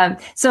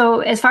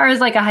 So as far as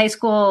like a high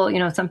school,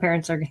 some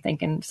parents are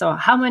thinking, so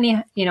how many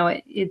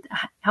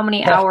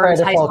hours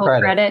high school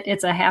credit?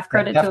 It's a half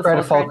credit to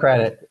a full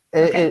credit.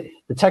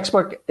 The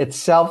textbook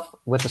itself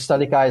with the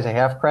study guide is a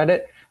half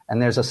credit,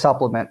 and there's a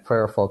supplement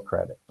for a full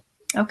credit.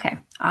 Okay,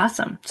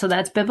 awesome. So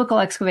that's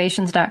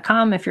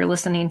biblicalexcavations.com if you're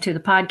listening to the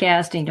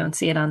podcast and you don't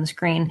see it on the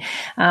screen.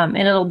 And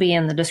it'll be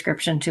in the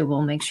description too.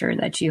 We'll make sure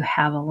that you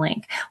have a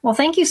link. Well,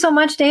 thank you so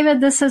much, David.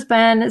 This has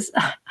been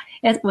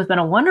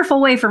a wonderful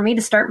way for me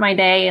to start my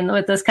day and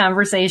with this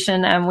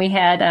conversation. We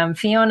had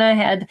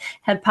Fiona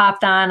had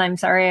popped on. I'm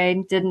sorry I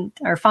didn't,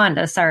 or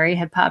Fonda, sorry,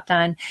 had popped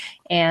on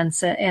and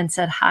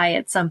said hi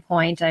at some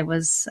point. I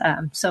was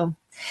so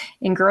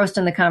engrossed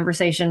in the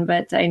conversation,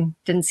 but I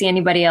didn't see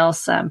anybody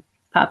else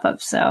pop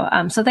up. So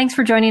thanks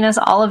for joining us,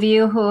 all of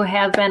you who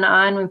have been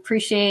on. We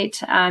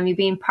appreciate you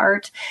being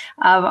part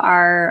of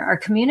our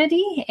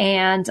community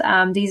and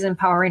these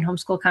empowering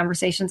homeschool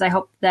conversations. I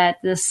hope that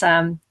this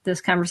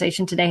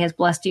conversation today has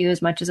blessed you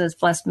as much as it's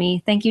blessed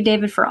me. Thank you,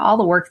 David, for all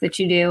the work that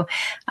you do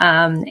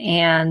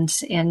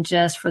and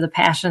just for the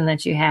passion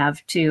that you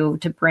have to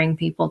bring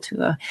people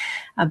to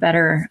a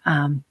better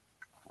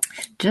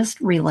just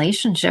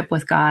relationship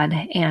with God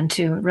and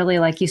to really,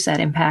 like you said,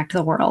 impact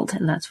the world.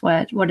 And that's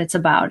what it's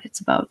about. It's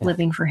about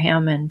living for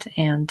him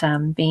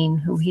and being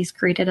who he's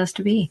created us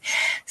to be.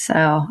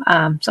 So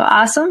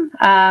awesome.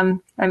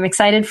 I'm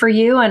excited for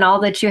you and all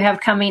that you have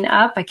coming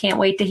up. I can't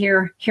wait to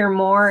hear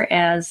more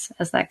as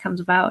that comes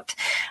about.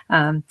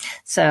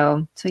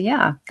 So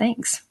yeah,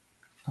 thanks.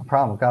 No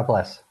problem. God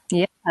bless.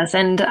 Yes.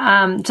 And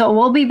so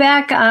we'll be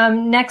back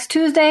next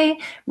Tuesday,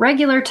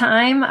 regular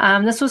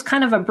time. This was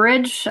kind of a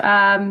bridge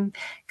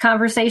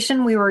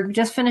conversation. We were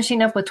just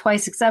finishing up with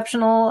Twice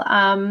Exceptional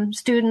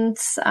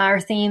students, our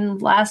theme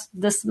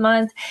this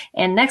month.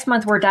 And next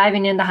month, we're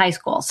diving into high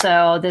school.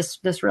 So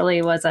this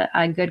really was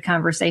a good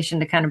conversation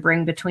to kind of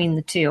bring between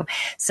the two.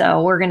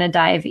 So we're going to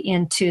dive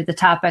into the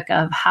topic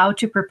of how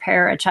to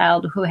prepare a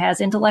child who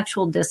has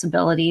intellectual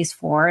disabilities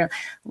for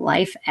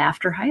life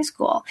after high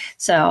school.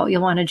 So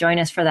you'll want to join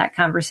us for that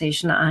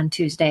conversation on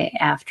Tuesday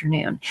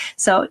afternoon.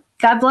 So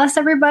God bless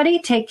everybody.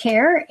 Take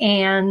care.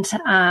 And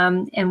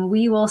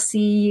we will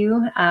see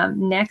you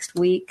next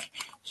week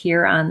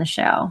here on the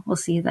show. We'll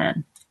see you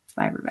then.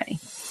 Bye, everybody.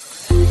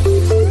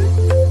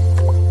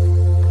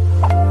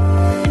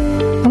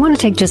 I want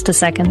to take just a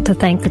second to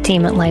thank the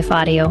team at Life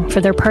Audio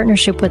for their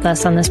partnership with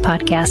us on this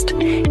podcast.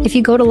 If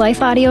you go to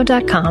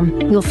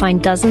lifeaudio.com, you'll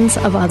find dozens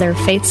of other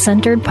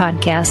faith-centered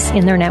podcasts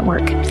in their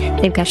network.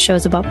 They've got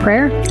shows about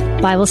prayer,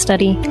 Bible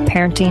study,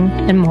 parenting,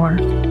 and more.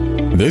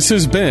 This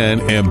has been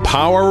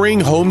Empowering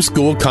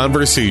Homeschool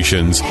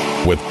Conversations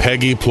with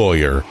Peggy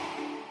Ployer.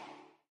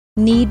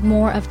 Need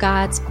more of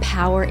God's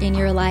power in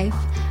your life?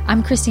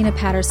 I'm Christina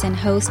Patterson,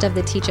 host of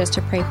the Teach Us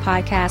to Pray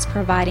podcast,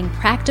 providing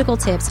practical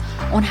tips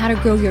on how to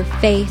grow your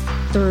faith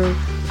through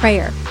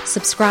prayer.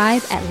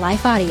 Subscribe at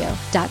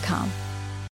lifeaudio.com.